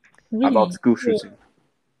about school shooting.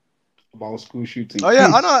 About school shooting. Oh yeah,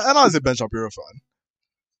 I know. As a Ben Shapiro fan.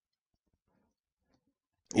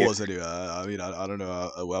 What was anyway? I mean, I don't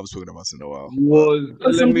know. We haven't spoken about it in a while. Was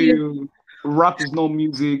On let some days, me. Rap is no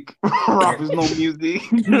music. Rap is no music.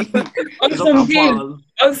 on It's just some a days, pause.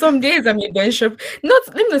 on some days, I'm a bishop. Not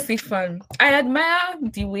let me not say fun. I admire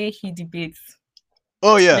the way he debates,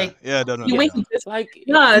 Oh yeah, like yeah, the definitely. way Yeah. he just Like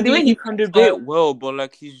the way he he can talks debate well, but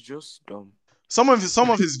like he's just dumb. Some of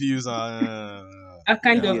his views are. are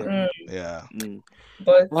kind of, Yeah. Yeah. Mm.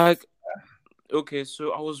 but Like okay,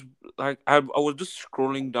 so I was like I was just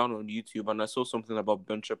scrolling down on YouTube and I saw something about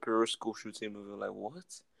Ben Shapiro's school shooting movie. Like what?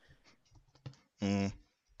 Mm.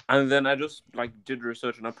 And then I just like did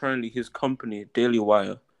research and apparently his company, Daily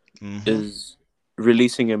Wire, is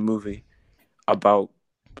releasing a movie about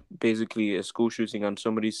basically a school shooting and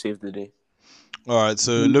somebody saved the day. All right.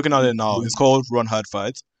 So looking at it now, it's called Run Hard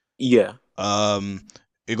Fight. Yeah.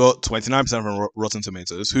 It got 29% from Rotten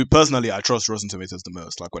Tomatoes. Who personally I trust Rotten Tomatoes the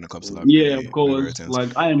most. Like when it comes to like Yeah, of movie course. ratings. Like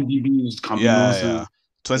IMDb can be Yeah. nonsense.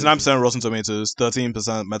 29% Rotten Tomatoes, 13%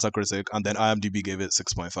 Metacritic, and then IMDb gave it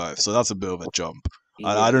 6.5. So that's a bit of a jump. Yeah.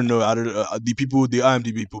 I don't know. The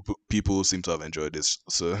IMDb people seem to have enjoyed this.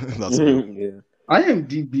 So that's a bit. Yeah.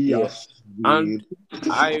 IMDb Yeah. is And weird.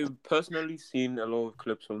 I personally seen a lot of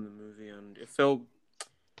clips from the movie and it felt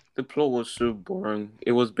the plot was so boring.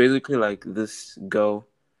 It was basically like this girl.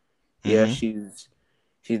 Yeah, Mhm. she's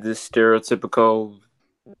this stereotypical,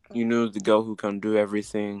 the girl who can do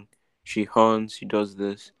everything. She hunts, she does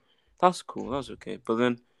this. That's cool, that's okay. But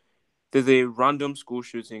then there's a random school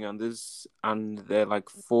shooting and they're like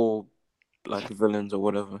four like villains or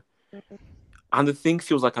whatever. And the thing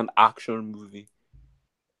feels like an action movie.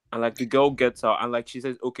 And like the girl gets out and like she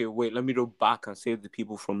says, okay, wait, let me go back and save the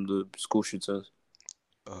people from the school shooters.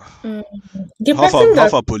 the Half person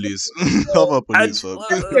that a police, half a police, And fuck.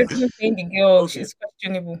 the person saying the girl, okay, she's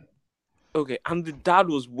questionable. okay, and the dad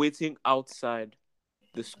was waiting outside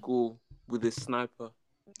the school with a sniper.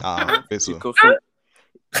 Okay, so Because some,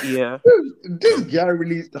 yeah, This guy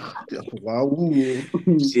really. Wow.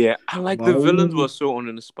 yeah, and like the Wow. villains were so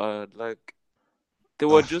uninspired. Like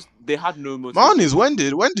they had no man, is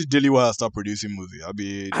motivation. when did Daily Wire start producing movie? I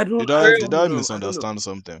mean, I did don't I know. I don't know. misunderstand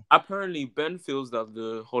something? Apparently, Ben feels that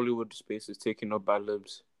the Hollywood space is taken up by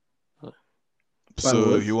libs. By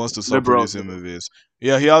So what? he wants to start Liberals. producing movies.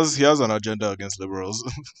 Yeah, he has an agenda against liberals.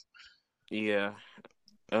 Yeah,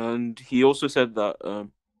 and he also said that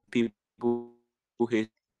people who hate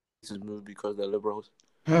his movie because they're liberals.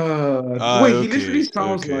 Wait, he literally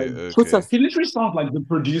sounds like okay. he literally sounds like the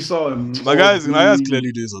producer My guy's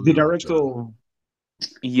clearly doing the something wrong, director Charlie. of.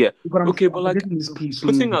 Yeah. But Okay, I'm but like forgetting his piece.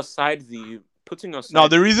 putting Now, aside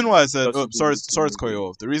the reason why I said, because oh, he sorry, released the sorry to cut you movie.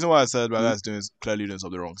 off. The reason why I said my guy's clearly doing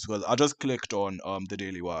something wrong is because I just clicked on the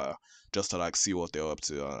Daily Wire just to like see what they're up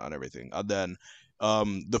to and everything, and then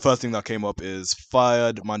the first thing that came up is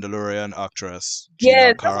fired Mandalorian actress Gina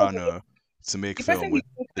Yes, that's what Carano to make the film person with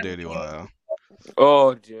is the Daily Wire.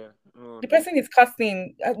 Oh dear. Oh the no. person is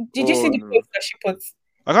casting. Did you see Oh the no. post that she put?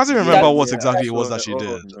 I can't even Yeah, remember what yeah, I exactly it was saw that that. she Oh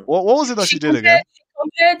did. no. What was it that she did again?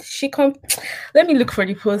 Let me look for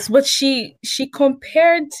the post. But she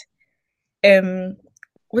compared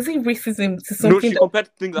was it racism to No, something she that compared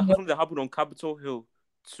something that happened on Capitol Hill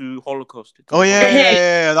to Holocaust. To Oh the Holocaust.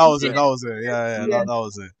 yeah, that was it. Yeah. That was it. Yeah, yeah. that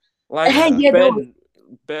was it. Like Yeah. Yeah, that was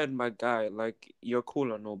Ben, my guy. Like you're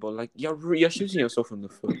cool and all, but like you're shooting yourself in the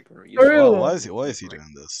foot, bro. You're for shooting real. Why is he like,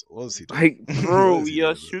 doing this? What is he doing? like, Why bro, is he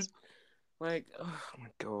you're doing this? shoot. Like, oh my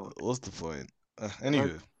god. What's the point? Like,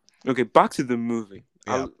 Anyway, okay, back to the movie.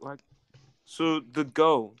 yeah. So the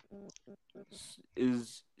girl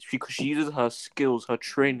she uses her skills, her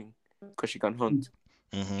training, because she can hunt.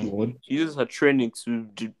 Mm-hmm. What? She uses her training to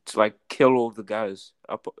like kill all the guys,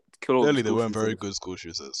 kill all the Clearly, they school weren't very shooters. good school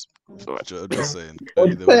shooters. So, like, Just saying.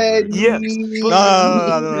 Clearly, they weren't very good. yeah, No, but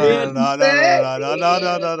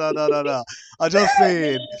like, no. I'm just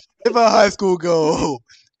saying, if a high school girl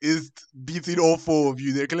is beating all four of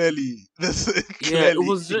you, they're clearly, yeah, it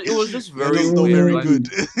was just they're very just not weird. very Like, good.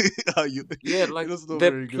 yeah, They're like just not there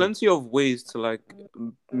are very good. plenty of ways to like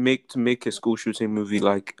make a school shooting movie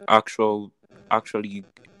like actually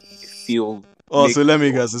feel. Oh, make so let me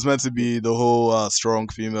people- guess. It's meant to be the whole strong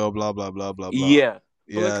female, blah blah blah blah blah. Yeah,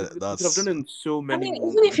 but Yeah, like they could have that's done it in so I many mean,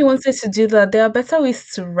 more even if you ways. wanted to do that, there are better ways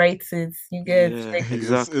to write it. You get Yeah, like it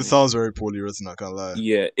exactly. sounds very poorly written. I can't lie.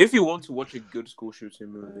 Yeah, if you want to watch a good school shooting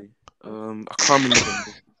movie, I can't remember the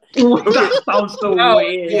name. That sounds so wow,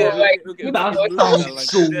 weird. Yeah, like okay. That A movie sounds that like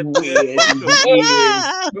so there are a weird. bunch of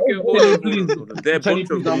okay. Hold on. There are a Teddy, bunch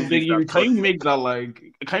please, of I'm movies begging you. that Can you touch. make that like?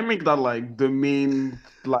 Can you make that like the main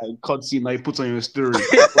like cutscene that you put on your story?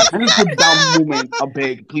 Like, can you put that moment? I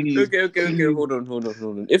beg, please. Okay. Please. Hold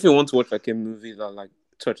on. If you want to watch like a movie that like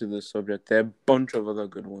touches this subject. There are a bunch of other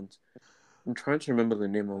good ones. I'm trying to remember the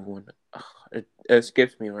name of one. It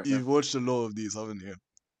escapes me right You've now. watched a lot of these, haven't you?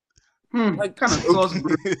 Like, Kind of sauce,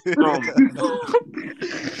 bro. You know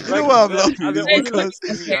Like, why I'm and laughing? the It's only because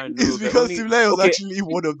movie I know. it's The because only Simlay was okay. actually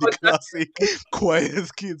one of the classic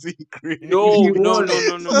quietest kids in grade. No, He no, was.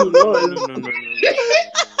 no, no, no, He no, no, no, was. no, no,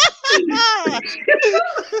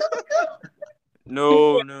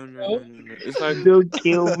 no, no, no, no, no, no. It's like Don't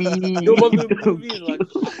kill me. no, but the Don't movie is kill like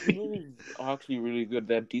the movies are actually really good.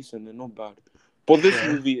 They're decent. They're not bad. But this Yeah.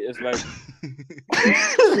 movie is like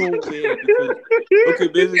so weird because okay,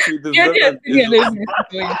 basically the Yeah, villain is yeah, just hold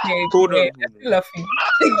yeah, on, I'm hold still on. laughing.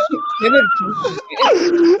 You're not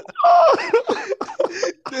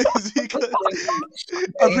It's because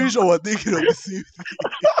I'm pretty sure we're thinking of the same thing.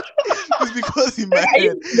 It's because in my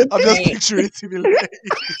head, I'm just picturing Simile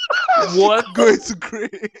What? going to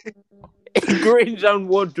grade. Grange and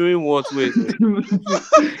what doing what? Wait.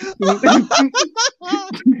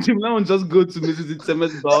 Timlan just go to Mrs.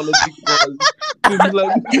 Teme's biology class. He'll be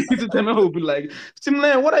like, Mrs. Teme will be like,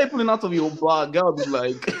 Timlan, what are you pulling out of your bag? Guy will be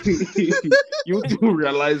like, you do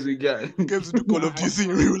realize it, guy. Came to do Call of Duty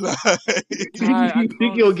in real life. Guy, I You think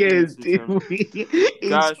can't you're see getting Mrs. Teme. it's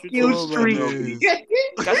Guys, skill Oh my street. days.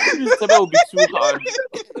 Guys, Mrs. Teme will be too hard.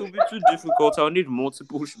 It will be too difficult. I'll need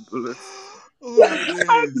multiple bullets. Oh my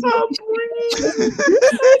days.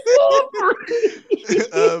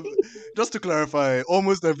 Just to clarify,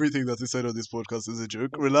 almost everything that is said on this podcast is a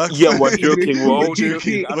joke. Relax. Yeah, we're joking. We're all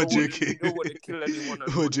joking. joking. I We're don't want to, joking. we don't want to kill anyone. I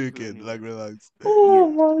don't We're want to kill joking. anyone. Like, relax. Oh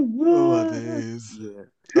Yeah. my Oh my god. days. Yeah.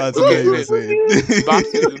 That's Okay, what you were wait. saying. Back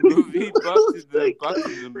to the movie. Back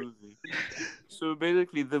to the movie. So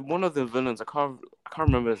basically, the one of the villains, I can't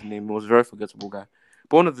remember his name. It was a very forgettable guy.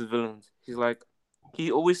 But one of the villains, he's like, he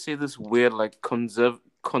always say this weird like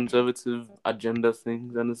conservative agenda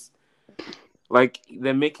things, and it's like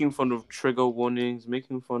they're making fun of trigger warnings,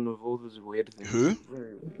 making fun of all those weird things. Who?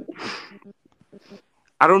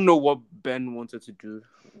 I don't know what Ben wanted to do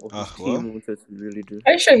or his What? team wanted to really do.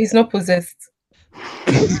 Are you sure he's not possessed?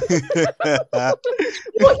 No,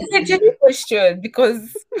 it's a genuine question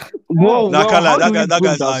because Whoa, Nah, well, Kala, how that do we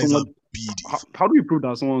guy's prove that eyes are someone? beady. How do we prove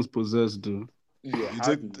that someone's possessed, dude? Yeah,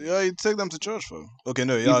 You take them to church, fam. Okay,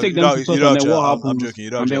 no, You take them to church, and then what I'm happens? joking. You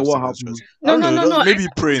don't And then actually what have to take them to church. happens? I don't know. no. Maybe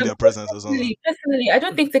pray in their presence or something. Personally, I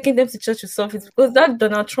don't think taking them to church will solve it because that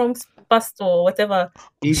Donald Trump's pastor or whatever.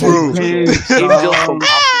 It Bro. depends. Angels from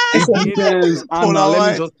It depends. And Paula let me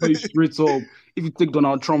White. just tell you straight up. If you take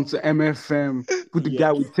Donald Trump to MFM, put the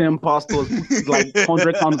guy with 10 pastors, put like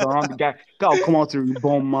 100 cameras around the guy will come out to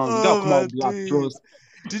reborn, man. The guy will come out with black trust.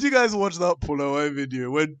 Did you guys watch that Paula White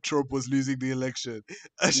video when Trump was losing the election?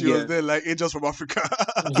 And she was there like angels from Africa.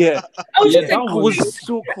 Yeah. I was Yeah, just that like, I was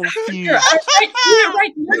so confused.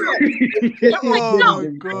 right now. Oh my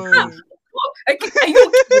god. Are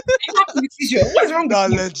you having a seizure? What's wrong Nah,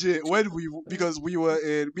 with you? legit. Because we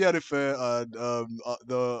had a fair and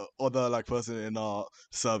the other like person in our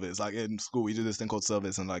service, like in school, we did this thing called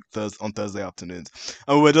service and like on Thursday afternoons,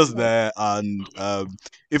 and we were just there, and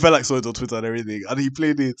it felt like saw it on Twitter and everything, and he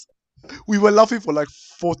played it. We were laughing for like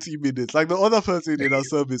 40 minutes. Like the other person in our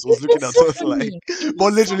service was looking at us like,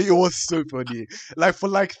 but literally it was so funny. Like for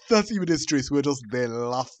like 30 minutes straight, we were just there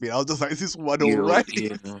laughing. I was just like, is this one alright?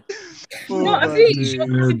 Yeah. No, I'm really sure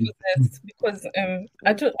because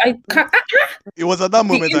I can't. It was at that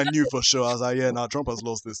moment I knew for sure. I was like, yeah, now Trump has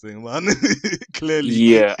lost this thing, man. Clearly.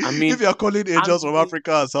 Yeah, I mean, if you're calling angels from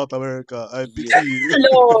Africa and South America, I pity you.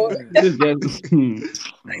 No.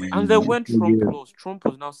 and then when Trump lost, Trump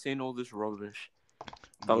was now saying all this rubbish.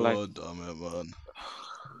 God damn it, man.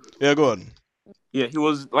 Yeah, go on. Yeah, he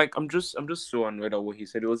was like, I'm just so annoyed at what he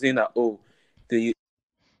said. He was saying that the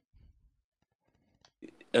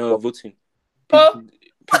voting. People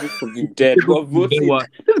fucking dead. But voting.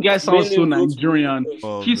 This guy sounds so Nigerian.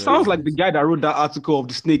 Oh, He sounds like the guy that wrote that article of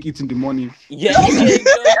the snake eating the money. Yeah.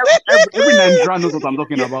 Every Nigerian knows what I'm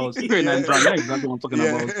talking about. If you're a Nigerian, you know exactly what I'm talking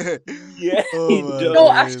about. Yeah. Oh,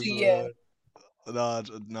 No, actually, yeah. Nah,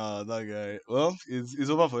 that guy. Well, it's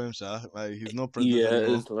over for him, Sha. Like he's not president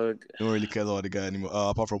anymore. It's like No one really cares about the guy anymore.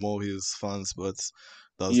 Apart from all his fans, but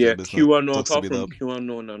that's yeah, their business. QAnon, Sucks to apart be from them.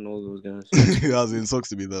 QAnon and all those guys. As in, sucks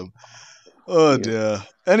to be them. Oh dear.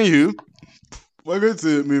 Anywho, we're going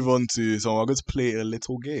to move on to so we're going to play a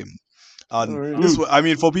little game. And this, I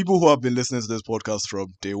mean, for people who have been listening to this podcast from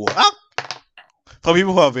day one, for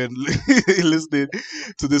people who have been listening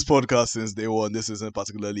to this podcast since day one, this isn't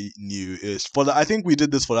particularly new-ish. I think we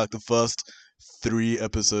did this for like the first 3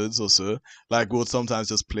 episodes or so. Like we'll sometimes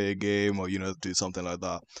just play a game or do something like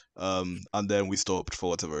that. And then we stopped for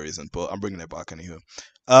whatever reason. But I'm bringing it back anywho.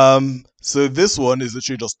 So this one is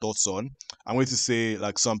literally just thoughts on. I'm going to say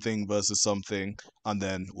like something versus something, and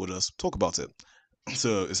then we'll just talk about it.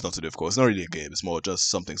 So it's not too difficult. It's not really a game. It's more just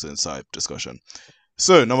something to inside discussion.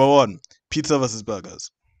 So number 1, pizza versus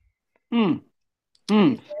burgers. Wait.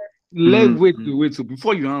 So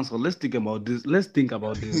before you answer, let's think about this. No. Let's think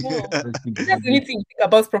about That's the only thing you think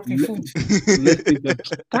about property food. Let's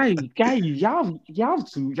think guy, you have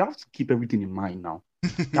to keep everything in mind now.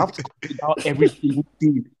 You have to consider every single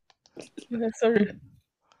thing. Sorry.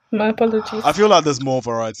 My apologies. I feel like there's more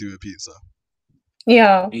variety with pizza.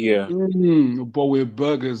 Yeah. But with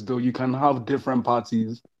burgers, though, you can have different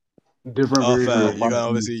parties, different fair.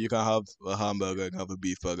 variations. You can have a hamburger, you can have a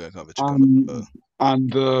beef burger, you can have a chicken burger.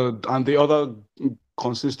 And the other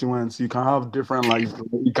constituents, you can have different, like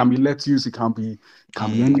it can be lettuce, it can be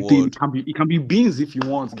anything, it can be beans if you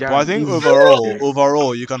want. But I think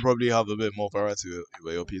overall, you can probably have a bit more variety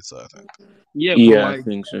with your pizza. I think. Yeah, I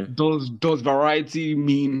think so. Does variety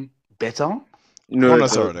mean better? No, not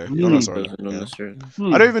necessarily. Not necessarily.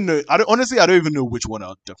 I don't even know. I don't even know which one I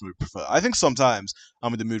would definitely prefer. I think sometimes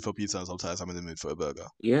I'm in the mood for pizza, and sometimes I'm in the mood for a burger.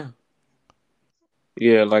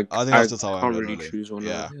 Yeah, like I think that's just how can't I'm really choose one.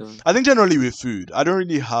 Yeah, I think generally with food, I don't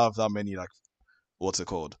really have that many like what's it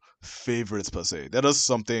called favorites per se. There are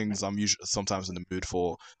some things I'm usually sometimes in the mood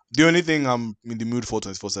for. The only thing I'm in the mood for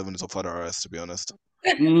 24/7 is fried rice, to be honest.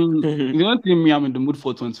 The only thing I'm in the mood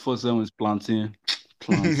for 24/7 is plantain.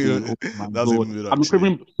 Oh my god! I'm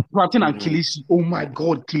craving plantain and kilishi. Oh my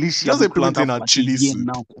god, kilishi! Just say plantain and chili soup.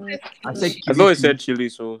 Now. I thought it said chili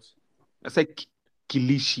sauce. I said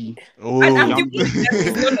kilishi. Oh,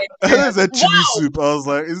 I said chili soup. I was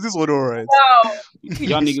like, is this one alright? Wow.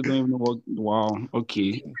 Y'all niggas don't even know what. Wow.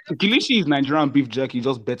 Okay. Kilishi is Nigerian beef jerky,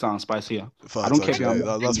 just better and spicier. Facts, I don't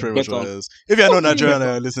care. That's pretty much what it is. If you're not Nigerian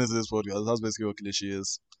and listening to this podcast, that's basically what kilishi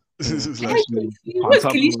is.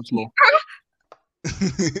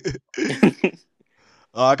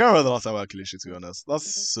 I can't remember the last time I had kilishi, to be honest.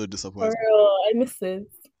 That's so disappointing. I miss it.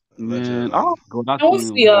 Man,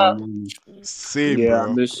 Same, yeah,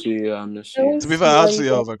 bro. I miss you. To be fair, I had to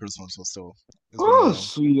over Christmas, but still. Tell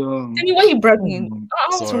me why you bragging.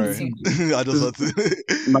 Sorry. I just had to.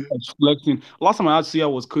 Flexing. Last time I had Sia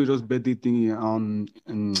was Kojo's birthday thing on.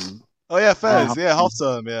 Oh yeah, fairs. Yeah, half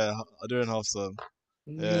term. Yeah, during half term.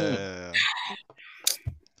 Yeah.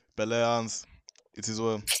 Beleans. It is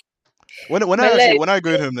well. When are you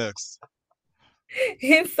going home next?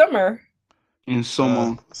 In summer.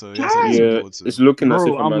 So it's looking as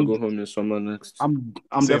if I might go home in summer next. I'm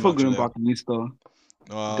definitely going back in Easter.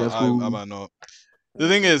 I might not. The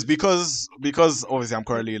thing is, because obviously I'm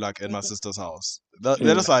currently like in my sister's house. They're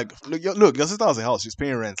just like, look, your sister has a house. She's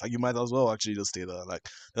paying rent. Like you might as well actually just stay there. Like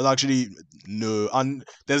there's actually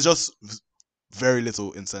there's just very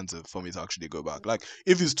little incentive for me to actually go back. Like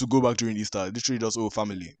if it's to go back during Easter, literally just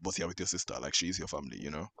family, but you're with your sister. Like she's your family, you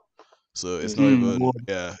know. So it's not even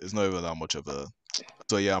it's not even that much of a.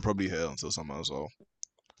 So yeah, I'm probably here until summer as well.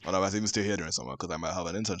 And I might even stay here during summer because I might have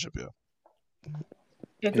an internship here.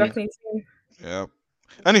 Exactly. Yeah.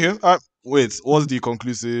 Anywho, wait. What's the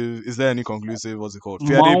conclusive? Is there any conclusive? What's it called?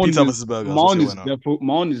 Pizza versus burgers.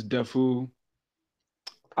 Mine is definitely.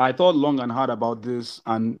 I thought long and hard about this,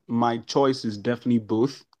 and my choice is definitely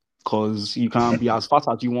both. Because you can be as fast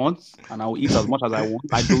as you want, and I will eat as much as I want.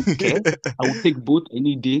 I don't care. I will take both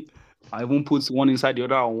any day. I won't put one inside the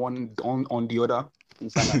other or one on the other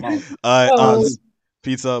inside my mouth.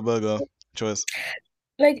 Pizza, burger, choice.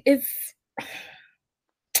 Like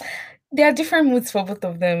there are different moods for both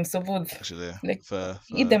of them. So both actually like fair.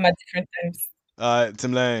 Eat them at different times.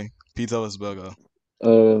 Tim Lang, pizza versus burger.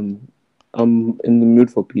 I'm in the mood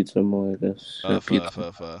for pizza more, I guess.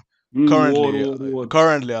 Fair.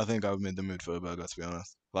 Currently, I think I'm in the mood for a burger, to be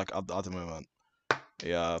honest. Like at the moment,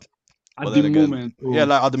 yeah. At the moment,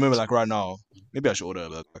 like at the moment, like right now, maybe I should order a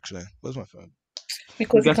burger. Actually, where's my phone?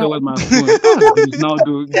 Because guess what, my phone. Now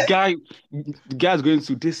the guy's going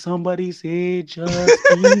to did somebody say just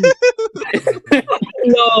eat?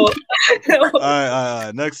 No. All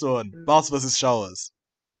right. Next one: baths versus showers.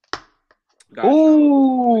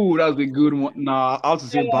 Oh, that's a good one. Nah, I have to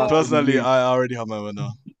say baths. Personally, I already have my one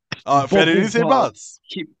now. Did you say baths?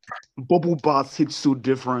 Bubble baths hit so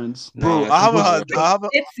different, bro.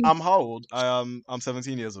 I'm how old? I'm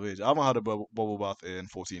 17 years of age. I haven't had a bubble bath in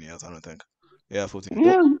 14 years. I don't think. Yeah, 14.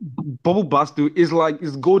 Yeah, bubble bath still is like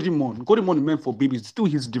it's Golden Mon. Golden Mon is meant for babies. It still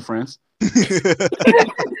hits difference.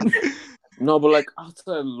 No, but like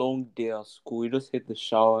after a long day at school, you just hit the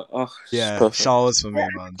shower. Oh, it's Yeah, perfect. showers for me,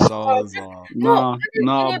 man. Showers are. No,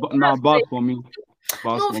 Nah, bath for me. Bath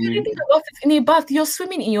no, for if you me. think about it, in a bath, you're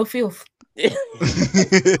swimming in your filth. Yeah,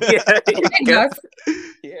 Yes.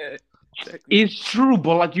 yeah, exactly. It's true,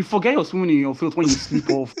 but like you forget you're swimming in your filth when you sleep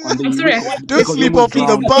off and then I'm you sorry, wake I up can't Don't because you sleep almost off in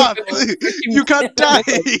the drowned. bath. You can die.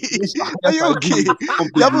 Yes, Are yes, you I okay? do.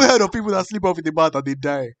 You haven't heard of people that sleep off in the bath and they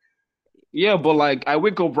die? Yeah, but like I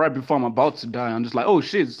wake up right before I'm about to die. I'm just like, oh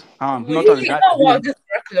shit, not Wait, only that Oh, wow, today. just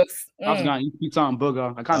miraculous. I have to go and eat pizza and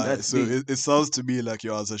burger. I can't die So today. it sounds to me like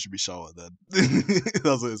your answer should be shower then.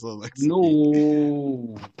 That's what it sounds like to me.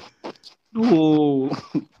 No, no.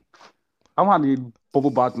 I've had a bubble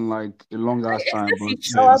bath in like a long ass time, but If you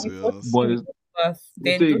shower Same, before yes. but taking a bath, I'll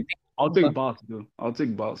then take don't I'll take take a bath. baths though. I'll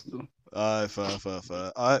take baths though.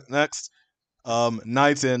 Fair. Alright, next.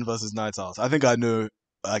 Night in versus night out. I think I know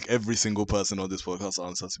like every single person on this podcast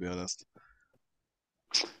answer, to be honest.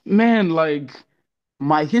 Man, like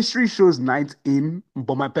my history shows night in,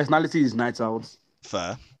 but my personality is night out.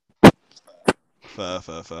 Fair.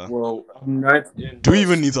 well, night in. Do we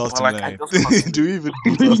even need to ask But him like, I just anything? can't. Do we even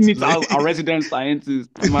need to We ask need him our resident scientist.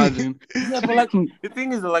 Imagine. Yeah, but like the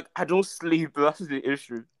thing is, like I don't sleep. That's the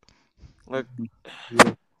issue. Like,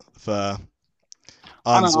 Fair.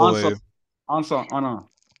 Anna, Anzo. answer, Anna.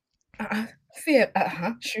 Fear,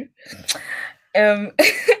 true.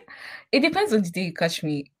 It depends on the day you catch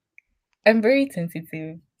me. I'm very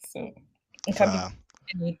sensitive, so it can Fair.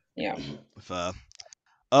 be any, yeah. Fair.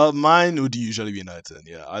 Mine would usually be night in.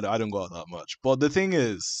 Yeah, I don't go out that much. But the thing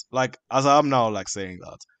is, like, as I'm now like saying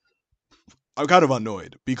that, I'm kind of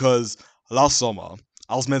annoyed because last summer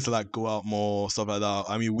I was meant to like go out more, stuff like that.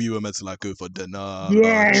 I mean, we were meant to like go for dinner, lunch,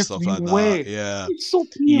 Yes, stuff we like were. that. Yeah. It's so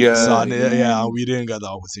Yeah. So, beautiful. yeah, and we didn't get that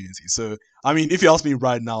opportunity. So, I mean, if you ask me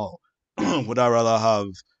right now, would I rather have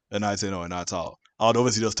a night in or a night out? I'd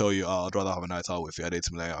obviously just tell you, I'd rather have a night out with you at 8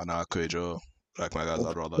 million and I could, like my guys,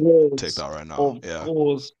 I'd rather take that right now. Of Yeah.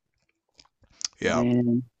 course. Yeah.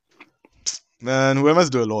 Man, we were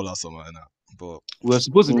meant to do a lot last summer, but we're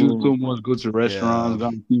supposed to do so much, go to restaurants, Yeah. go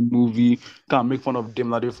and see movie, can't make fun of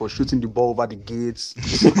Demlade for shooting the ball over the gates.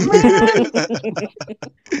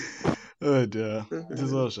 oh dear. This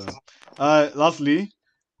is all shit. Lastly,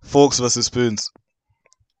 forks versus spoons.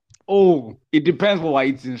 Oh, it depends what we're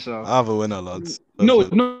eating, Sha. I have a winner, lads. No,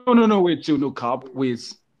 wait, chill, no cap,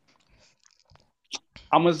 wait.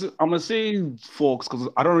 I'm gonna say forks because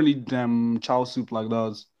I don't really chow soup like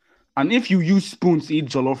that. And if you use spoons to eat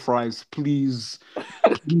jollof rice, please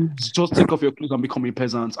just take off your clothes and become a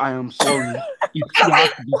peasant. I am sorry. It has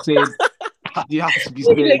to be said. It has to be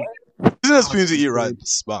said. Isn't a spoon to eat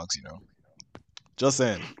rice, Banks, Just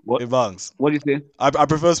saying. What? It bangs. What do you say? I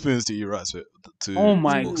prefer spoons to eat rice with. Oh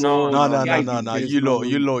my forks. god. No. You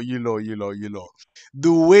lot.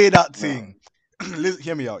 The way that thing. Listen,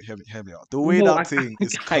 hear me out. The way thing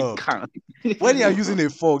is curved. When you're using a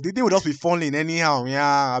fork, the thing will just be falling anyhow.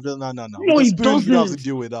 Yeah, no. No, The it spoon, you don't have to doesn't.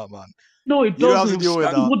 deal with that, man. No, it You don't have doesn't. to deal with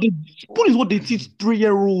that. Spoon is what they teach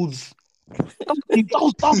 3-year-olds.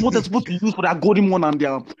 That's what they're supposed to use for their golden one and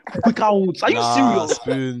their quicker oats. Are you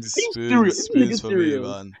serious? Spoons for me,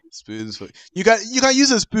 man. Spoons for you can use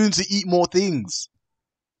a spoon to eat more things.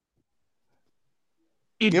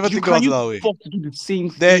 You ever think about it that way? Fork to do the same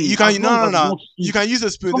There, thing. you can As long as it's no. not You can use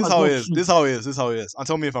a spoon. As This is long how as it it's is. not This is how it is. And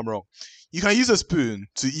tell me if I'm wrong. You can use a spoon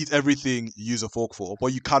to eat everything you use a fork for,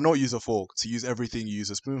 but you cannot use a fork to use everything you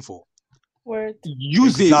use a spoon for. Word.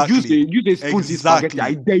 Use a spoon to eat spaghetti.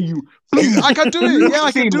 I dare you. I can do it. Yeah,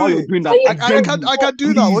 I can do while it. You're doing that, I can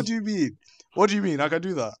do that. What do you mean? What do you mean? I can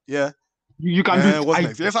do that. Yeah. You can do it. What's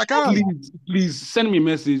next? Yes, I can. Please send me a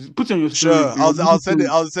message. Put it on your story. Sure. I'll send it.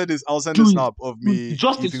 I'll send a snap of me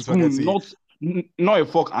just eating a spoon, spaghetti. not a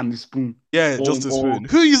fork and a spoon. Yeah, just a spoon.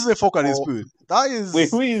 Who uses a fork and a spoon? That is. wait,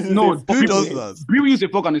 who uses No, it? who does that? People use a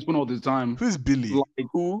fork and a spoon all the time. Who's Billy?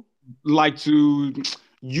 Who? Like to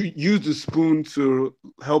you use the spoon to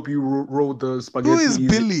help you roll the spaghetti. Who is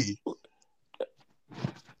Billy?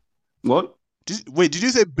 What? Did you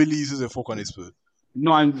say Billy uses a fork and a spoon?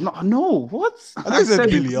 No, I'm not. No, what? I said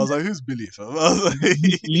Billy. I was like, who's Billy? I was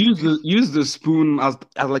like, use the spoon as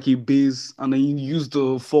like a base, and then you use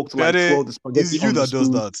the fork to like twirl the spaghetti. It's you that does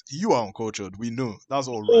that. You are uncultured. We know. That's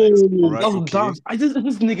all right. Right? Okay.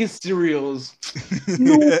 This nigga serious.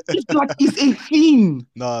 No, it's a thing.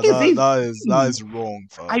 Nah, that is wrong,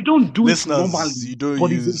 fam. I don't do Listeners, it normally. you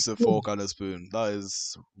don't use a fork and a spoon. That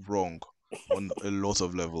is wrong on a lot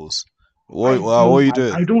of levels. What are you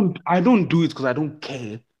doing? I don't do it because I don't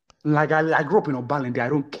care. Like I grew up in Obalende, I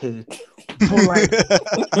don't care. But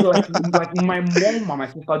like my mom and my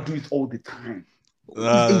sister do it all the time.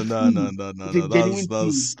 It's a thing. It's a genuine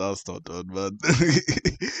thing. That's not done, man.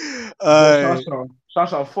 But Alright,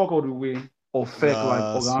 Shasha, fuck all the way. Or feck, like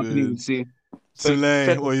nah, Oga Anthony would spoons. say. Tulane,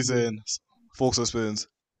 Feck what all are you the way. saying? Forks or spoons?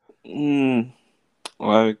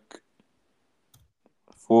 Like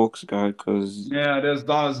forks, guy, because Yeah,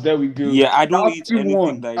 there we go. yeah, I don't That's eat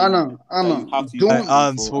anything 2-1. that you have to use a Like, Don't spoon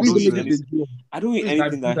Ants, for. I forks please or don't don't use make any. it a spoons? draw. I don't eat Please,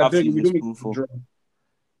 anything that please, I I have to beg you, use we a don't make spoon it a for. draw.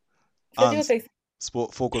 Sadio Ants, says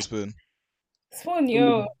fork or spoon? spoon, No,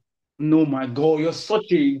 yo. no, my God, you're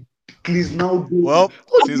such a Glisnaldo. Well,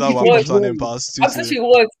 How do seems you like make we're it coming What? to an draw? impasse. I'm such 2-2. a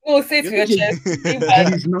what? No, say it You're to your such a chest. Name bad.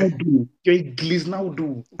 Glisnaldo. You're a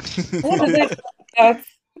Glisnaldo. What does it that?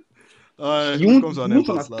 Alright, You we've won't, come to an you won't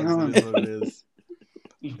impasse, lads. It is understand. what it is.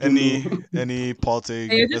 You don't know. Any And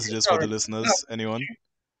parting you're just messages for the ignorant. listeners? Anyone?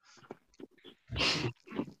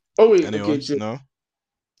 Oh wait, okay, Anyone? chill. No?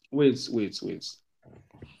 Wait.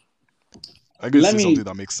 I can Let say something me.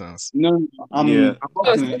 that makes sense. No, Yeah. I'm No,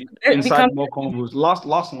 about to we inside can't. more combos. Last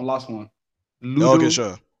one. Okay, Ludo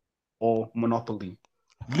sure. or Monopoly.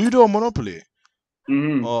 Ludo or Monopoly?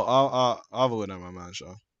 Mm-hmm. Oh, I'll have a winner, my man,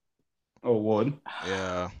 sure. Oh, what?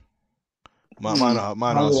 Yeah. Mine Can't has to be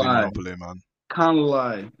lie. Monopoly, man. Can't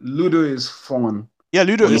lie. Ludo is fun. Yeah,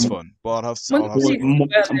 Ludo is Mono- fun, but I'll have to say Monopoly is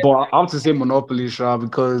Monopoly. but I have to say Monopoly, sure,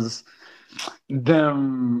 because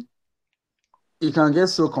them it can get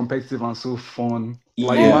so competitive and so fun.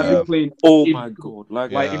 Like Yeah. Yeah, imagine playing Oh it. my god.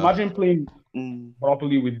 Like, Like yeah. imagine playing mm,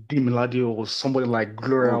 Monopoly with Dimilade or somebody like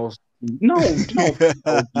Gloria. oh, Or no, do not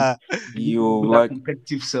that would be yo, with their like,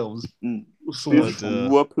 competitive selves. mm, So much Oh this, fun. we dear.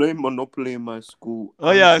 were playing Monopoly in my school, Oh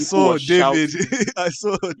and yeah, I people were saw David. shouting. I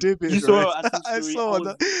saw You David, right? saw at his I story. I saw was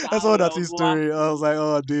that. I saw dying. I that was his story. I was laughing. like,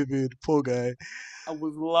 oh, David, poor guy. I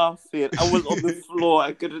was laughing. I was on the floor.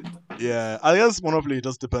 I couldn't. Yeah, I guess Monopoly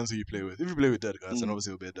just depends who you play with. If you play with dead guys, then Mm,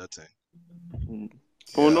 obviously it'll be a dead thing. mm.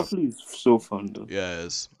 But Yeah, Monopoly is so fun, though. yeah, it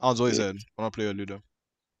is. I was always said Monopoly or Ludo.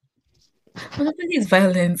 Monopoly is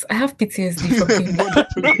violence. I have PTSD from playing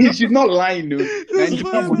Monopoly. She's not lying, though. That's Nigerian It's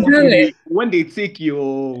violent. violent. Monopoly, when they take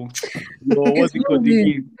your what's It's it called violent.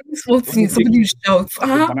 again? Every small When they thing, take somebody you will shout. to the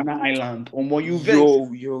Ah, Banana Island, or more you vex,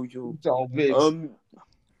 Yo. I'll vex.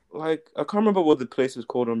 Like I can't remember what the place is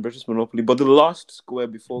called on British Monopoly, but the last square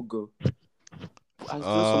before Go, I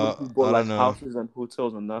saw somebody who bought I don't like know. houses and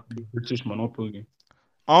hotels on that. British Monopoly.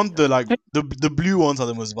 Aren't the blue ones are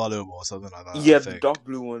the most valuable or something like that? I Yeah, the think. dark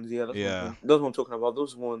blue ones. Yeah, Yeah. that's what I'm talking about.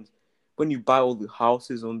 Those ones when you buy all the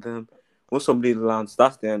houses on them, when somebody lands,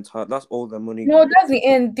 that's all the money. no, that's the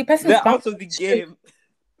end. The person is They're back. out of the game.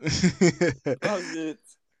 That's it.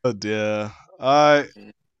 Oh dear. I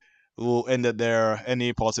will end it there.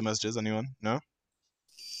 Any party messages? Anyone? No.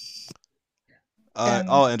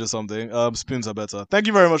 I'll end with something. Spoons are better. Thank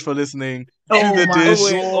you very much for listening to Oh the my dish.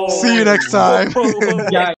 Wait. See you next Oh, time. Oh,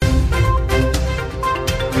 wait. yeah,